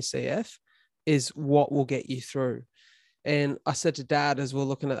outlook on your CF is what will get you through. And I said to Dad, as we're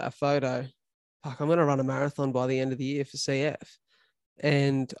looking at that photo, fuck, I'm going to run a marathon by the end of the year for CF.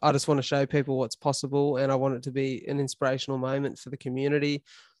 And I just want to show people what's possible. And I want it to be an inspirational moment for the community.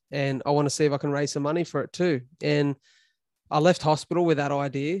 And I want to see if I can raise some money for it too. And I left hospital with that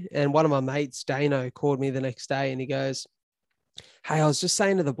idea. And one of my mates, Dano, called me the next day, and he goes, hey, I was just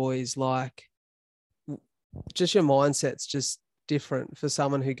saying to the boys, like, just your mindset's just different for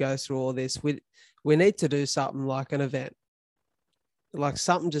someone who goes through all this. We need to do something like an event, like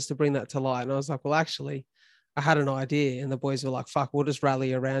something just to bring that to light. And I was like, well, actually, I had an idea. And the boys were like, fuck, we'll just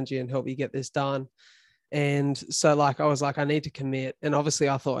rally around you and help you get this done. And so, like, I was like, I need to commit. And obviously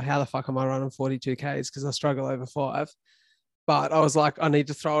I thought, how the fuck am I running 42 Ks? Because I struggle over 5. But I was like, I need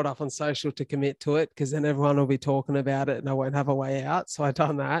to throw it up on social to commit to it, because then everyone will be talking about it and I won't have a way out. So I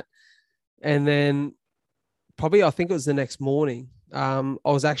done that. And then probably, I think it was the next morning, I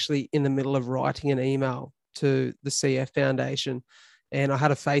was actually in the middle of writing an email to the CF Foundation. And I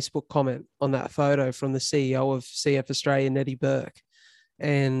had a Facebook comment on that photo from the CEO of CF Australia, Nettie Burke.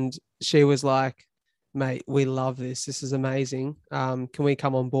 And she was like, mate, we love this. This is amazing. Can we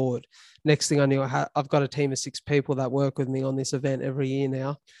come on board? Next thing I knew, I've got a team of 6 people that work with me on this event every year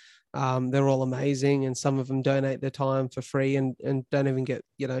now. They're all amazing. And some of them donate their time for free and don't even get,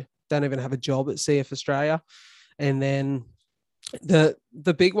 don't even have a job at CF Australia. And then the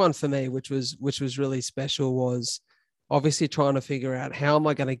big one for me, which was really special, was obviously trying to figure out, how am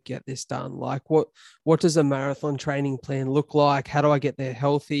I going to get this done? Like, what does a marathon training plan look like? How do I get there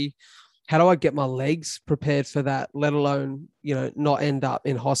healthy? How do I get my legs prepared for that, let alone, not end up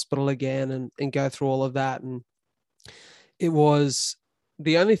in hospital again and go through all of that? And it was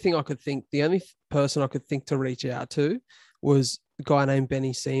the only person I could think to reach out to was a guy named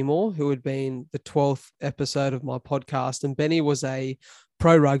Benny Seymour, who had been the 12th episode of my podcast. And Benny was a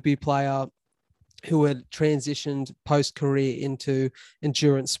pro rugby player who had transitioned post-career into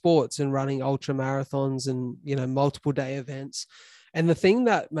endurance sports and running ultra marathons and, multiple day events. And the thing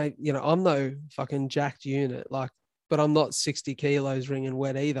that made, I'm no fucking jacked unit, but I'm not 60 kilos ringing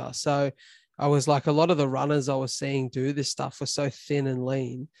wet either. So I was like, a lot of the runners I was seeing do this stuff were so thin and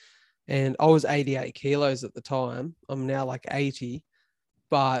lean. And I was 88 kilos at the time. I'm now like 80.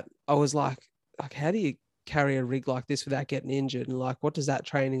 But I was like, how do you carry a rig like this without getting injured? And like, what does that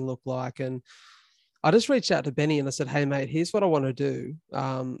training look like? And I just reached out to Benny and I said, hey, mate, here's what I want to do.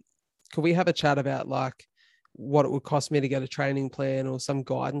 Could we have a chat about like what it would cost me to get a training plan or some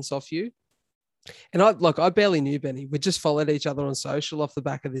guidance off you? And I barely knew Benny. We just followed each other on social off the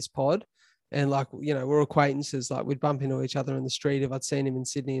back of this pod. And like, we're acquaintances. Like, we'd bump into each other in the street if I'd seen him in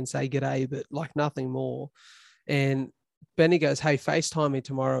Sydney and say g'day, but like nothing more. And Benny goes, hey, FaceTime me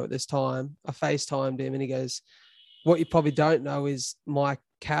tomorrow at this time. I FaceTimed him and he goes, what you probably don't know is my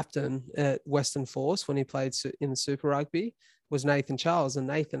captain at Western Force when he played in the Super Rugby was Nathan Charles. And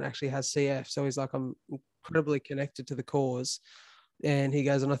Nathan actually has CF. So he's like, I'm incredibly connected to the cause. And he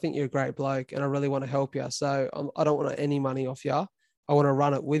goes, and I think you're a great bloke and I really want to help you. So I don't want any money off you. I want to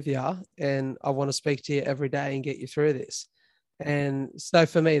run it with you and I want to speak to you every day and get you through this. And so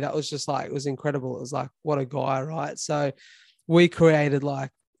for me, that was just like, it was incredible. It was like, what a guy, right? So we created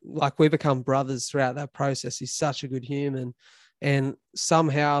like we become brothers throughout that process. He's such a good human. And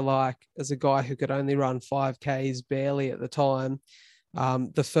somehow, like, as a guy who could only run 5Ks barely at the time,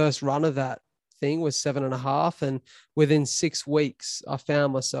 the first run of that thing was 7.5. And within 6 weeks, I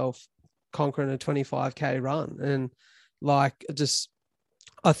found myself conquering a 25K run. And like,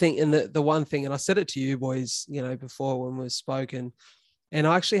 I think, and the one thing, and I said it to you boys, before when we've spoken, and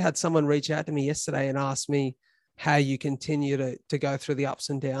I actually had someone reach out to me yesterday and ask me how you continue to go through the ups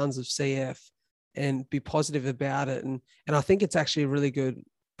and downs of CF and be positive about it. And I think it's actually a really good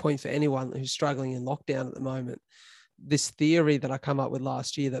point for anyone who's struggling in lockdown at the moment. this theory that I come up with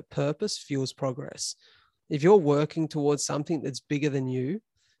last year that purpose fuels progress. If you're working towards something that's bigger than you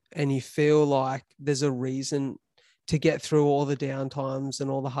and you feel like there's a reason to get through all the down times and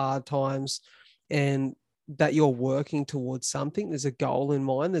all the hard times, and that you're working towards something, there's a goal in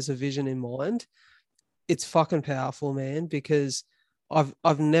mind, there's a vision in mind, it's fucking powerful, man, because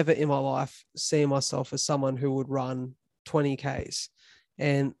I've never in my life seen myself as someone who would run 20 Ks.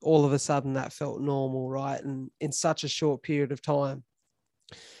 And all of a sudden that felt normal, right? And in such a short period of time.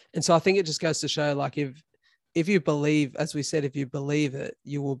 And so I think it just goes to show, like, if you believe, as we said, if you believe it,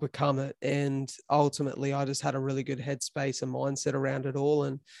 you will become it. And ultimately I just had a really good headspace and mindset around it all,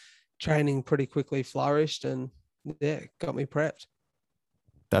 and training pretty quickly flourished, and yeah, got me prepped.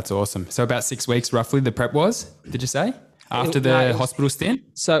 That's awesome. So about 6 weeks roughly the prep was, did you say? After the hospital stint?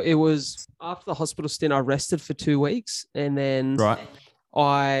 So it was after the hospital stint, I rested for 2 weeks, and then Right.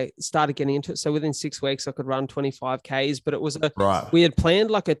 I started getting into it. So within 6 weeks, I could run 25 Ks, but it was Right. we had planned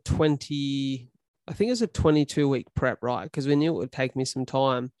like I think it was a 22-week prep, right? Because we knew it would take me some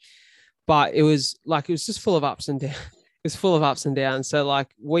time, but it was just full of ups and downs. It was full of ups and downs. So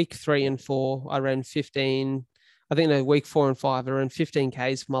like week 3 and 4, I ran 15. I think no, week 4 and 5, I ran 15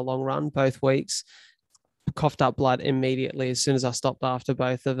 Ks for my long run, both weeks. Coughed up blood immediately as soon as I stopped after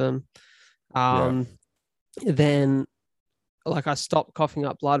both of them. Then like I stopped coughing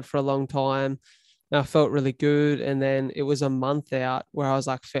up blood for a long time, and I felt really good. And then it was a month out where I was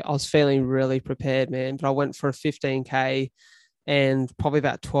like, I was feeling really prepared, man. But I went for a 15K, and probably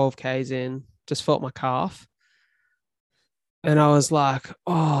about 12 Ks in, just felt my calf. And I was like,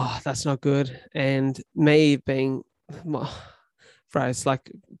 oh, that's not good. And me being, bro, it's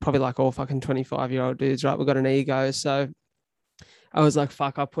like probably like all fucking 25-year-old dudes, right? We've got an ego. So I was like,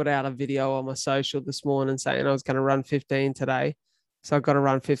 fuck, I put out a video on my social this morning saying I was going to run 15 today. So I got to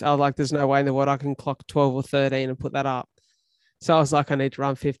run 15. I was like, there's no way in the world I can clock 12 or 13 and put that up. So I was like, I need to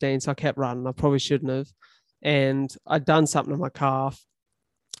run 15. So I kept running. I probably shouldn't have. And I'd done something to my calf.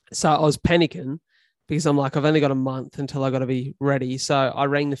 So I was panicking because I'm like, I've only got a month until I got to be ready. So I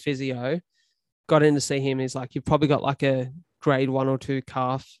rang the physio, got in to see him. He's like, you've probably got like a grade 1 or 2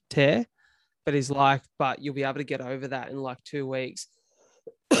 calf tear. But he's like, but you'll be able to get over that in like 2 weeks.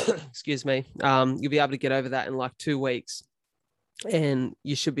 Excuse me. You'll be able to get over that in like 2 weeks, and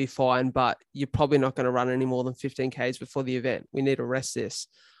you should be fine, but you're probably not going to run any more than 15 Ks before the event. We need to rest this.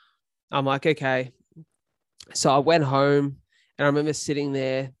 I'm like, okay. So I went home, and I remember sitting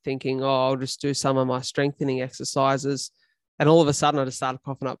there thinking, oh, I'll just do some of my strengthening exercises. And all of a sudden I just started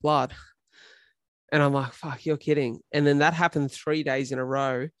coughing up blood. And I'm like, fuck, you're kidding. And then that happened 3 days in a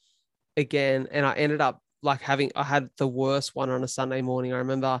row again. And I ended up like I had the worst one on a Sunday morning. I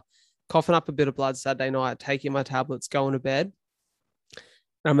remember coughing up a bit of blood Saturday night, taking my tablets, going to bed. And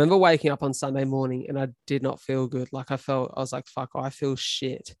I remember waking up on Sunday morning and I did not feel good. Like I was like, fuck, I feel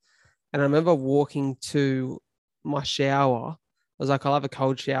shit. And I remember walking to my shower. I was like, I'll have a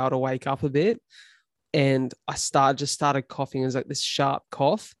cold shower to wake up a bit. And I just started coughing. It was like this sharp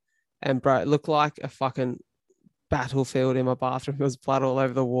cough. And bro, it looked like a fucking battlefield in my bathroom. There was blood all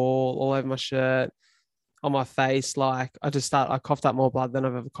over the wall, all over my shirt, on my face. Like I coughed up more blood than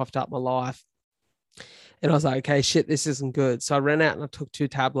I've ever coughed up in my life. And I was like, okay, shit, this isn't good. So I ran out and I took 2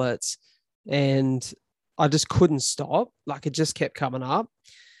 tablets, and I just couldn't stop. Like it just kept coming up.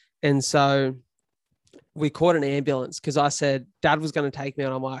 And so we called an ambulance because I said Dad was going to take me,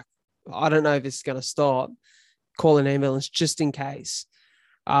 and I'm like, I don't know if this is going to stop. Call an ambulance just in case.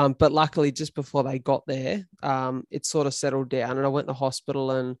 But luckily, just before they got there, it sort of settled down, and I went to the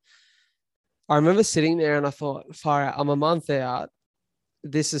hospital. And I remember sitting there and I thought, far out, I'm a month out.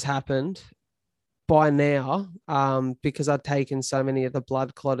 This has happened by now, because I'd taken so many of the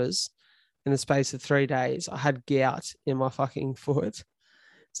blood clotters in the space of 3 days. I had gout in my fucking foot.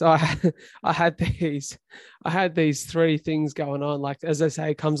 So I had these 3 things going on. Like, as they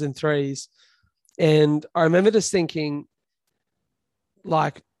say, it comes in threes. And I remember just thinking,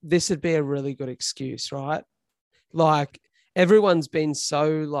 like, this would be a really good excuse, right? Like, everyone's been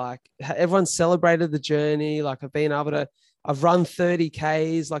everyone's celebrated the journey. Like, I've run 30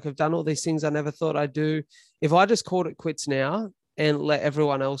 Ks. Like, I've done all these things I never thought I'd do. If I just called it quits now and let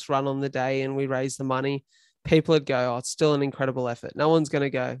everyone else run on the day and we raise the money, people would go, oh, it's still an incredible effort. No one's going to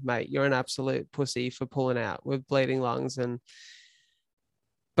go, mate, you're an absolute pussy for pulling out with bleeding lungs.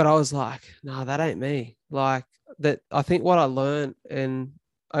 But I was like, no, that ain't me. Like, that, I think what I learned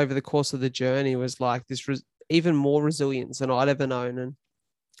over the course of the journey was like this even more resilience than I'd ever known. And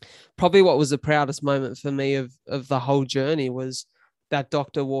probably what was the proudest moment for me of the whole journey was that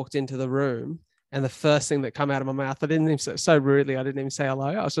doctor walked into the room, and the first thing that came out of my mouth, I didn't even so rudely, I didn't even say hello.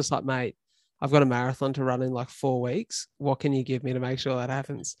 I was just like, mate, I've got a marathon to run in like 4 weeks. What can you give me to make sure that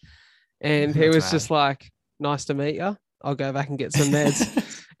happens? And he That's was mad. just like, nice to meet you. I'll go back and get some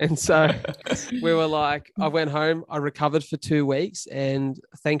meds. And so we were like, I went home, I recovered for 2 weeks. And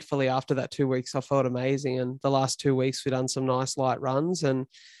thankfully, after that 2 weeks, I felt amazing. And the last 2 weeks, we done some nice light runs. And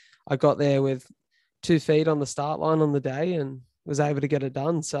I got there with 2 feet on the start line on the day and was able to get it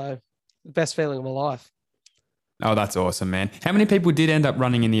done. So, the best feeling of my life. Oh, that's awesome, man. How many people did end up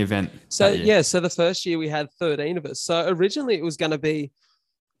running in the event? So, yeah, so the first year we had 13 of us. So, originally it was going to be,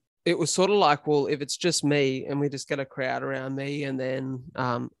 it was sort of like, well, if it's just me and we just get a crowd around me and then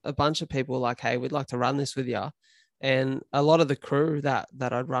a bunch of people like, hey, we'd like to run this with you. And a lot of the crew that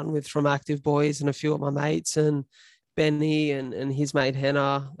I'd run with from Active Boys and a few of my mates and Benny and his mate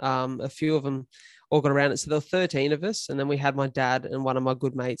Henna, a few of them all got around it. So there were 13 of us. And then we had my dad and one of my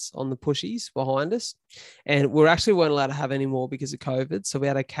good mates on the pushies behind us. And we actually weren't allowed to have any more because of COVID. So we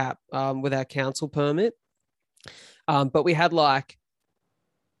had a cap with our council permit. But we had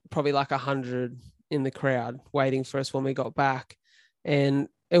probably 100 in the crowd waiting for us when we got back. And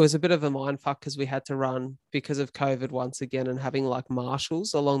it was a bit of a mind fuck because we had to run because of COVID once again and having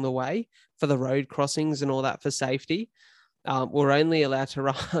marshals along the way for the road crossings and all that for safety. We're only allowed to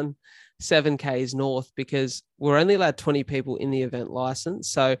run 7Ks north because we're only allowed 20 people in the event license.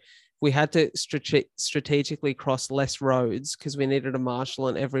 So we had to strategically cross less roads because we needed a marshal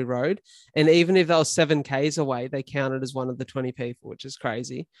on every road. And even if they were 7Ks away, they counted as one of the 20 people, which is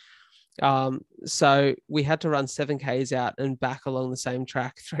crazy. So we had to run 7Ks out and back along the same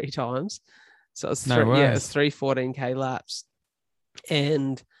track 3 times. So it's it's 3 14K laps.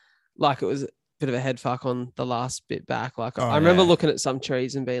 And it was a bit of a head fuck on the last bit back. I remember looking at some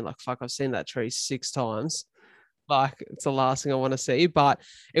trees and being like, fuck, I've seen that tree 6 times. It's the last thing I want to see. But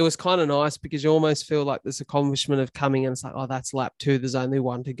it was kind of nice because you almost feel like this accomplishment of coming and it's like, oh, that's lap 2. There's only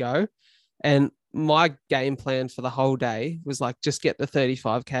 1 to go. And my game plan for the whole day was just get the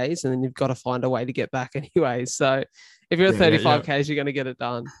 35Ks and then you've got to find a way to get back anyway. So if you're at 35Ks, you're going to get it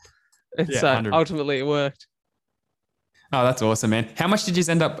done. And so 100. Ultimately it worked. Oh, that's awesome, man. How much did you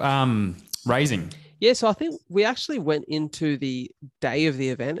end up raising? Yeah, so I think we actually went into the day of the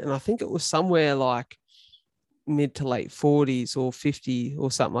event and I think it was somewhere mid to late 40s or 50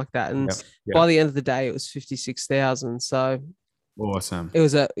 or something like that. And by the end of the day, it was 56,000. So awesome. It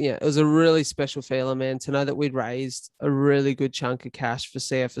was a really special feeling, man, to know that we'd raised a really good chunk of cash for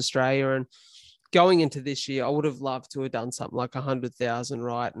CF Australia. And going into this year, I would have loved to have done something like 100,000,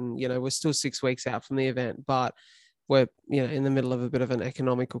 right? And, we're still 6 weeks out from the event, but we're, in the middle of a bit of an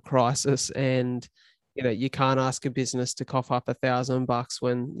economical crisis and, you can't ask a business to cough up $1,000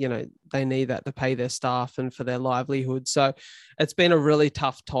 when, they need that to pay their staff and for their livelihood. So it's been a really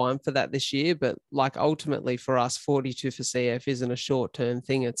tough time for that this year, but ultimately for us, 42 for CF isn't a short-term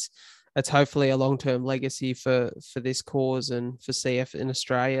thing. It's hopefully a long-term legacy for this cause and for CF in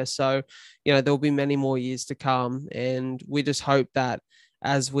Australia. So, there'll be many more years to come. And we just hope that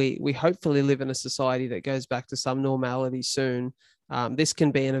as we hopefully live in a society that goes back to some normality soon, this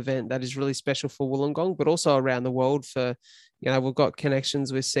can be an event that is really special for Wollongong, but also around the world for, we've got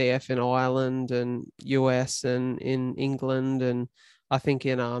connections with CF in Ireland and US and in England and I think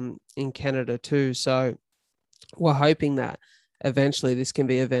in Canada too. So we're hoping that eventually this can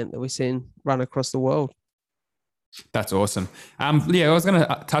be an event that we're seeing run across the world. That's awesome. I was going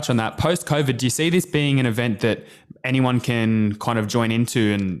to touch on that. Post-COVID, do you see this being an event that anyone can kind of join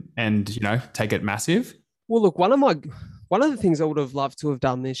into and take it massive? Well, look, one of the things I would have loved to have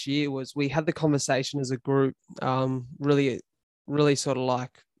done this year was we had the conversation as a group, really, really sort of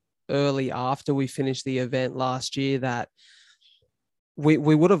early after we finished the event last year that we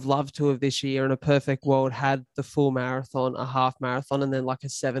would have loved to have this year in a perfect world had the full marathon, a half marathon, and then a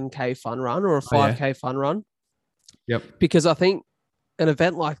 7K fun run or a 5K fun run. Yep. Because I think an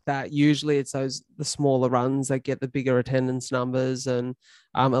event like that, usually it's the smaller runs that get the bigger attendance numbers and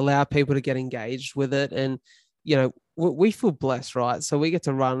allow people to get engaged with it. And, we feel blessed, right? So we get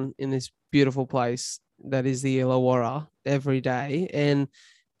to run in this beautiful place that is the Illawarra every day. And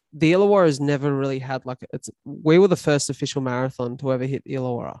the Illawarra has never really had we were the first official marathon to ever hit the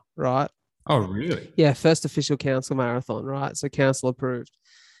Illawarra, right? Oh, really? Yeah, first official council marathon, right? So council approved.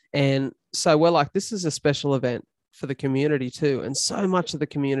 And so we're this is a special event for the community too. And so much of the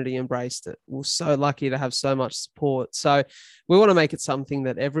community embraced it. We're so lucky to have so much support. So we want to make it something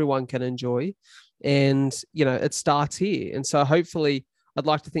that everyone can enjoy. And, it starts here. And so hopefully I'd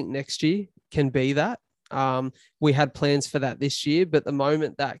like to think next year can be that. We had plans for that this year, but the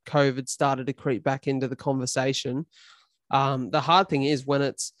moment that COVID started to creep back into the conversation, the hard thing is when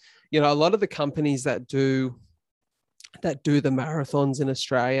it's, a lot of the companies that do that do the marathons in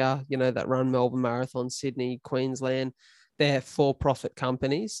Australia, that run Melbourne Marathon, Sydney, Queensland. They're for-profit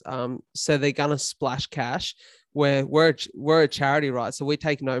companies. So they're going to splash cash where we're a charity, right? So we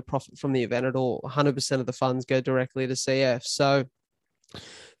take no profit from the event at all. 100% of the funds go directly to CF. So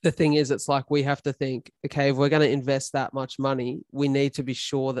the thing is, it's like we have to think, okay, if we're going to invest that much money, we need to be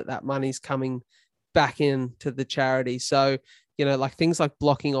sure that that money's coming back into the charity. So, like things like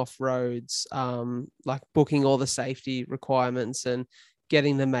blocking off roads, like booking all the safety requirements and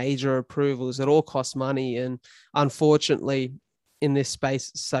getting the major approvals, it all costs money. And unfortunately, in this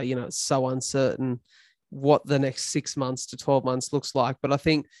space, so, it's so uncertain what the next 6 months to 12 months looks like. But I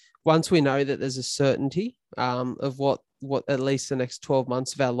think once we know that there's a certainty of what at least the next 12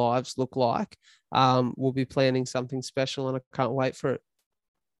 months of our lives look like, we'll be planning something special, and I can't wait for it.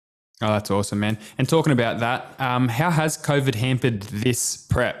 Oh, that's awesome, man. And talking about that, how has COVID hampered this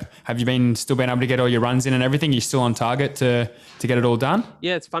prep? Have you still been able to get all your runs in and everything? You still on target to get it all done?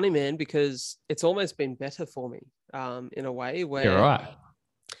 Yeah, it's funny, man, because it's almost been better for me in a way where you're right.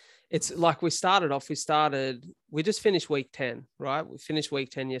 It's like we just finished week 10, right? We finished week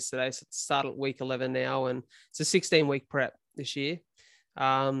 10 yesterday. So it's started week 11 now, and it's a 16-week prep this year.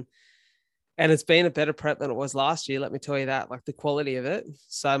 And it's been a better prep than it was last year. Let me tell you that. Like the quality of it,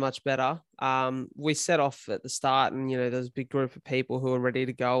 so much better. We set off at the start, and there's a big group of people who are ready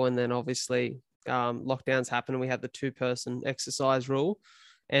to go. And then obviously lockdowns happen, and we have the 2-person exercise rule.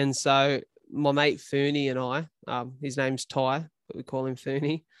 And so my mate Fooney and I, his name's Ty, but we call him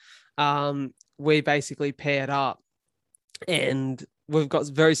Fooney. We basically paired up, and we've got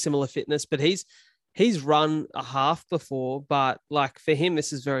very similar fitness, but he's run a half before, but like for him,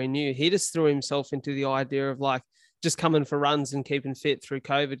 this is very new. He just threw himself into the idea of like just coming for runs and keeping fit through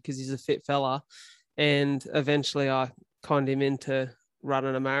COVID because he's a fit fella. And eventually I conned him into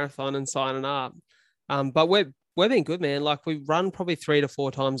running a marathon and signing up. But we're been good, man. Like we run probably 3 to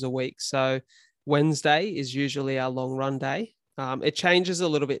 4 times a week. So Wednesday is usually our long run day. It changes a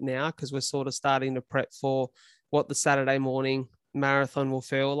little bit now because we're sort of starting to prep for what the Saturday morning marathon will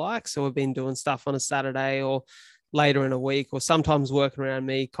feel like. So we've been doing stuff on a Saturday or later in a week, or sometimes working around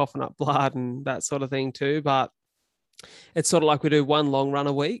me coughing up blood and that sort of thing too. But it's sort of like we do one long run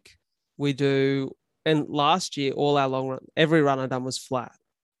a week. And last year, all our long run, every run I done was flat.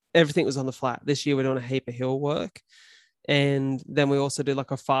 Everything was on the flat. This year we're doing a heap of hill work. And then we also do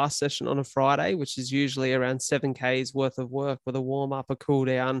like a fast session on a Friday, which is usually around 7Ks worth of work with a warm up, a cool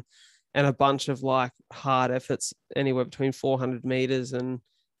down, and a bunch of like hard efforts, anywhere between 400 meters and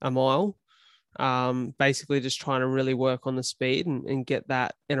a mile. Basically just trying to really work on the speed and get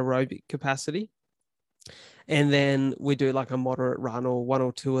that anaerobic capacity. And then we do like a moderate run or 1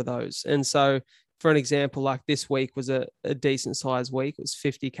 or 2 of those. And so for an example, like this week was a decent sized week. It was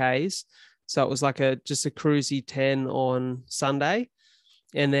 50 Ks. So it was like just a cruisy 10 on Sunday,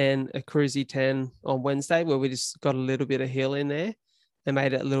 and then a cruisy 10 on Wednesday, where we just got a little bit of hill in there and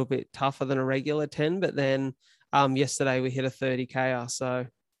made it a little bit tougher than a regular 10. But then yesterday we hit a 30K. So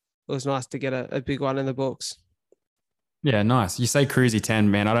it was nice to get a big one in the books. Yeah, nice. You say cruisy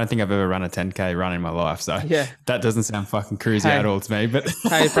 10, man. I don't think I've ever run a 10K run in my life. So yeah, that doesn't sound fucking cruisy at all to me. But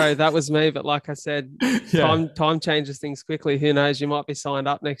hey, bro, that was me. But like I said, time changes things quickly. Who knows? You might be signed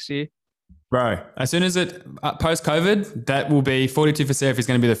up next year. Bro, as soon as post-COVID, that will be 42 for CF is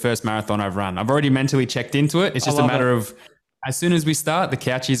going to be the first marathon I've run. I've already mentally checked into it. It's just a matter of as soon as we start, the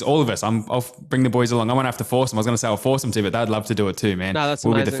couchies, all of us, I'll bring the boys along. I won't have to force them. I was going to say I'll force them to, but they'd love to do it too, man. No, that's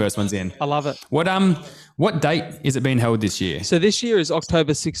we'll amazing. be the first ones in. I love it. What date is it being held this year? So this year is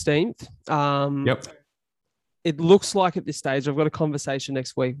October 16th. Yep. It looks like at this stage, I've got a conversation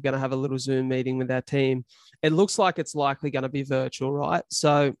next week. We're going to have a little Zoom meeting with our team. It looks like it's likely going to be virtual, right?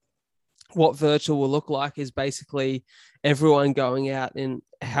 So what virtual will look like is basically everyone going out in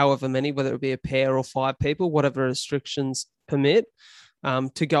however many, whether it be a pair or 5 people, whatever restrictions permit,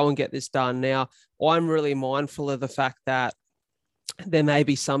 to go and get this done. Now, I'm really mindful of the fact that there may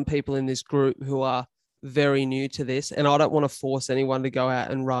be some people in this group who are very new to this, and I don't want to force anyone to go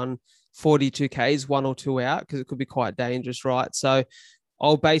out and run 42 Ks, 1 or 2 out, because it could be quite dangerous, right? So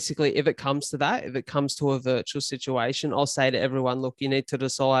I'll basically, if it comes to that, if it comes to a virtual situation, I'll say to everyone, look, you need to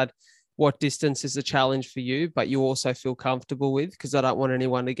decide what distance is a challenge for you, but you also feel comfortable with, because I don't want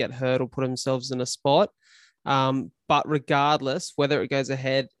anyone to get hurt or put themselves in a spot. But regardless, whether it goes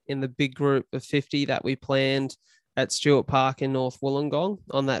ahead in the big group of 50 that we planned at Stewart Park in North Wollongong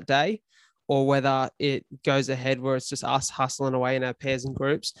on that day, or whether it goes ahead where it's just us hustling away in our pairs and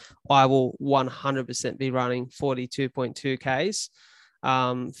groups, I will 100% be running 42.2 Ks.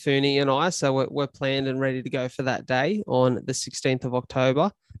 Fooney and I, so we're planned and ready to go for that day on the 16th of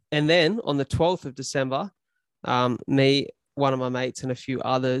October. And then on the 12th of December, Me, one of my mates, and a few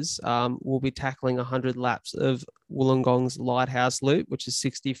others will be tackling 100 laps of Wollongong's Lighthouse Loop, which is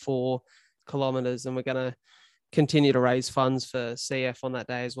 64 kilometers, and we're going to continue to raise funds for CF on that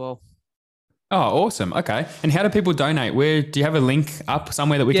day as well. Oh, awesome. Okay. And how do people donate? Where do you have a link up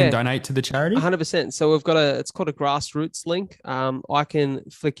somewhere that we can donate to the charity? 100%. So we've got it's called a grassroots link. I can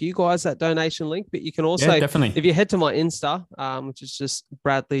flick you guys that donation link, but you can also, definitely. If you head to my Insta, which is just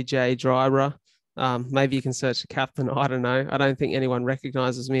Bradley J. Dryburgh, maybe you can search the captain. I don't know. I don't think anyone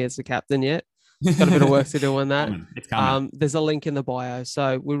recognizes me as the captain yet. Got a bit of work to do on that. It's coming. There's a link in the bio.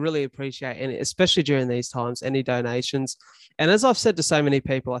 So we really appreciate any, especially during these times, any donations. And as I've said to so many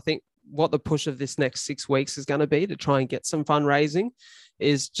people, I think what the push of this next 6 weeks is going to be to try and get some fundraising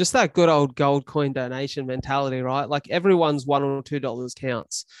is just that good old gold coin donation mentality, right? Like everyone's $1 or $2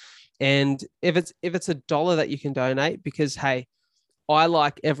 counts. And if it's $1 that you can donate, because, hey, I,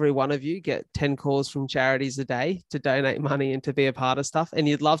 like every one of you, get 10 calls from charities a day to donate money and to be a part of stuff. And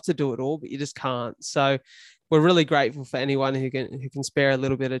you'd love to do it all, but you just can't. So we're really grateful for anyone who can spare a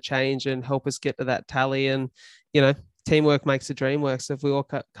little bit of change and help us get to that tally. And, teamwork makes the dream work. So if we all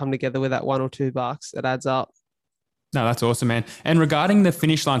come together with that $1 or $2, it adds up. No, that's awesome, man. And regarding the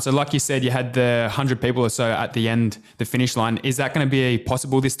finish line, so like you said, you had the 100 people or so at the end, the finish line. Is that going to be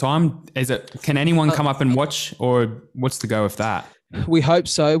possible this time? Can anyone come up and watch, or what's the go with that? We hope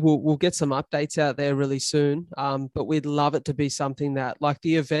so. We'll get some updates out there really soon. But we'd love it to be something that, like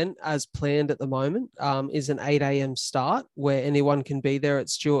the event as planned at the moment, is an 8 a.m. start where anyone can be there at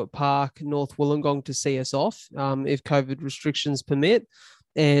Stuart Park, North Wollongong, to see us off if COVID restrictions permit.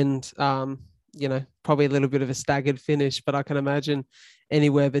 And, probably a little bit of a staggered finish, but I can imagine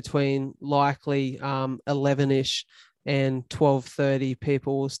anywhere between likely 11-ish and 12:30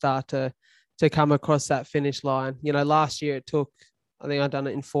 people will start to come across that finish line. Last year it took, I think I've done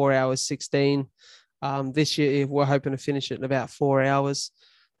it in 4 hours, 16. This year we're hoping to finish it in about 4 hours.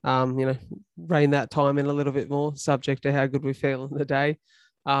 Rein that time in a little bit more, subject to how good we feel in the day.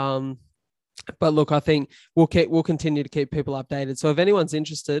 But look, I think we'll continue to keep people updated. So if anyone's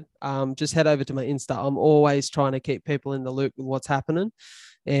interested, just head over to my Insta. I'm always trying to keep people in the loop with what's happening.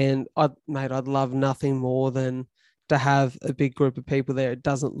 And I'd love nothing more than to have a big group of people there. It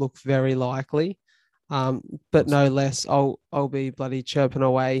doesn't look very likely. But no less, I'll be bloody chirping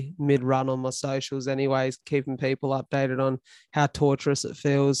away mid-run on my socials anyways, keeping people updated on how torturous it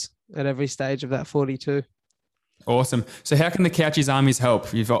feels at every stage of that 42. Awesome. So how can the Couchies Armies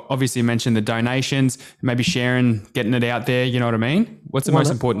help? You've obviously mentioned the donations, maybe sharing, getting it out there. You know what I mean? What's the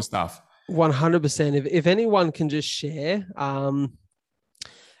most important stuff? 100%. If anyone can just share,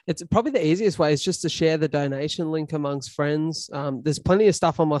 it's probably the easiest way is just to share the donation link amongst friends. There's plenty of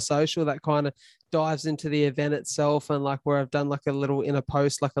stuff on my social that kind of dives into the event itself, and like where I've done like a little in a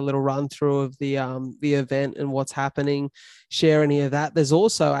post, like a little run through of the event and what's happening. Share any of that. There's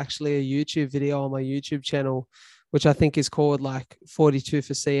also actually a YouTube video on my YouTube channel, which I think is called like 42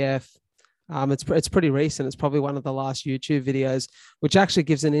 for CF. It's pretty recent. It's probably one of the last YouTube videos, which actually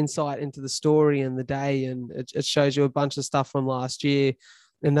gives an insight into the story and the day, and it shows you a bunch of stuff from last year.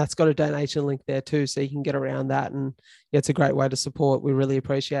 And that's got a donation link there too, so you can get around that. And it's a great way to support. We really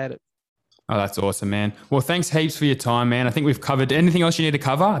appreciate it. Oh, that's awesome, man. Well, thanks heaps for your time, man. I think we've covered anything else you need to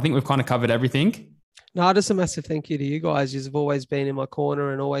cover. I think we've kind of covered everything. No, just a massive thank you to you guys. You've always been in my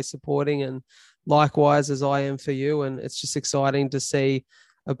corner and always supporting, and likewise as I am for you. And it's just exciting to see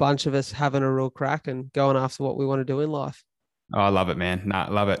a bunch of us having a real crack and going after what we want to do in life. Oh, I love it, man.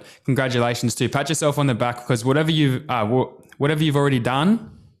 Love it. Congratulations too. Pat yourself on the back, because whatever you've already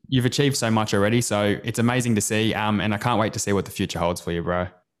done, you've achieved so much already. So it's amazing to see. And I can't wait to see what the future holds for you, bro.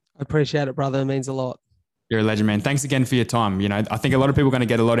 I appreciate it, brother. It means a lot. You're a legend, man. Thanks again for your time. I think a lot of people are going to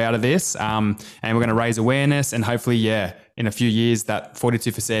get a lot out of this, and we're going to raise awareness, and hopefully, in a few years, that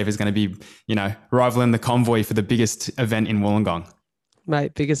 42 for CF is going to be, rivaling the Convoy for the biggest event in Wollongong.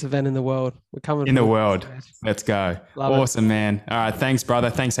 Mate, biggest event in the world. We're coming in the world. Let's go. Love awesome, man. All right. Thanks, brother.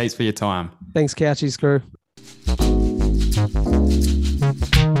 Thanks heaps for your time. Thanks, Couchies crew.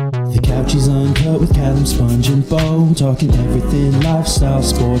 The Couch is uncut with Callum, Sponge and Bo, talking everything lifestyle,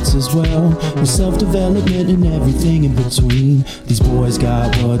 sports as well, with self-development and everything in between. These boys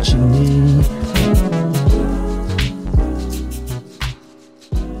got what you need.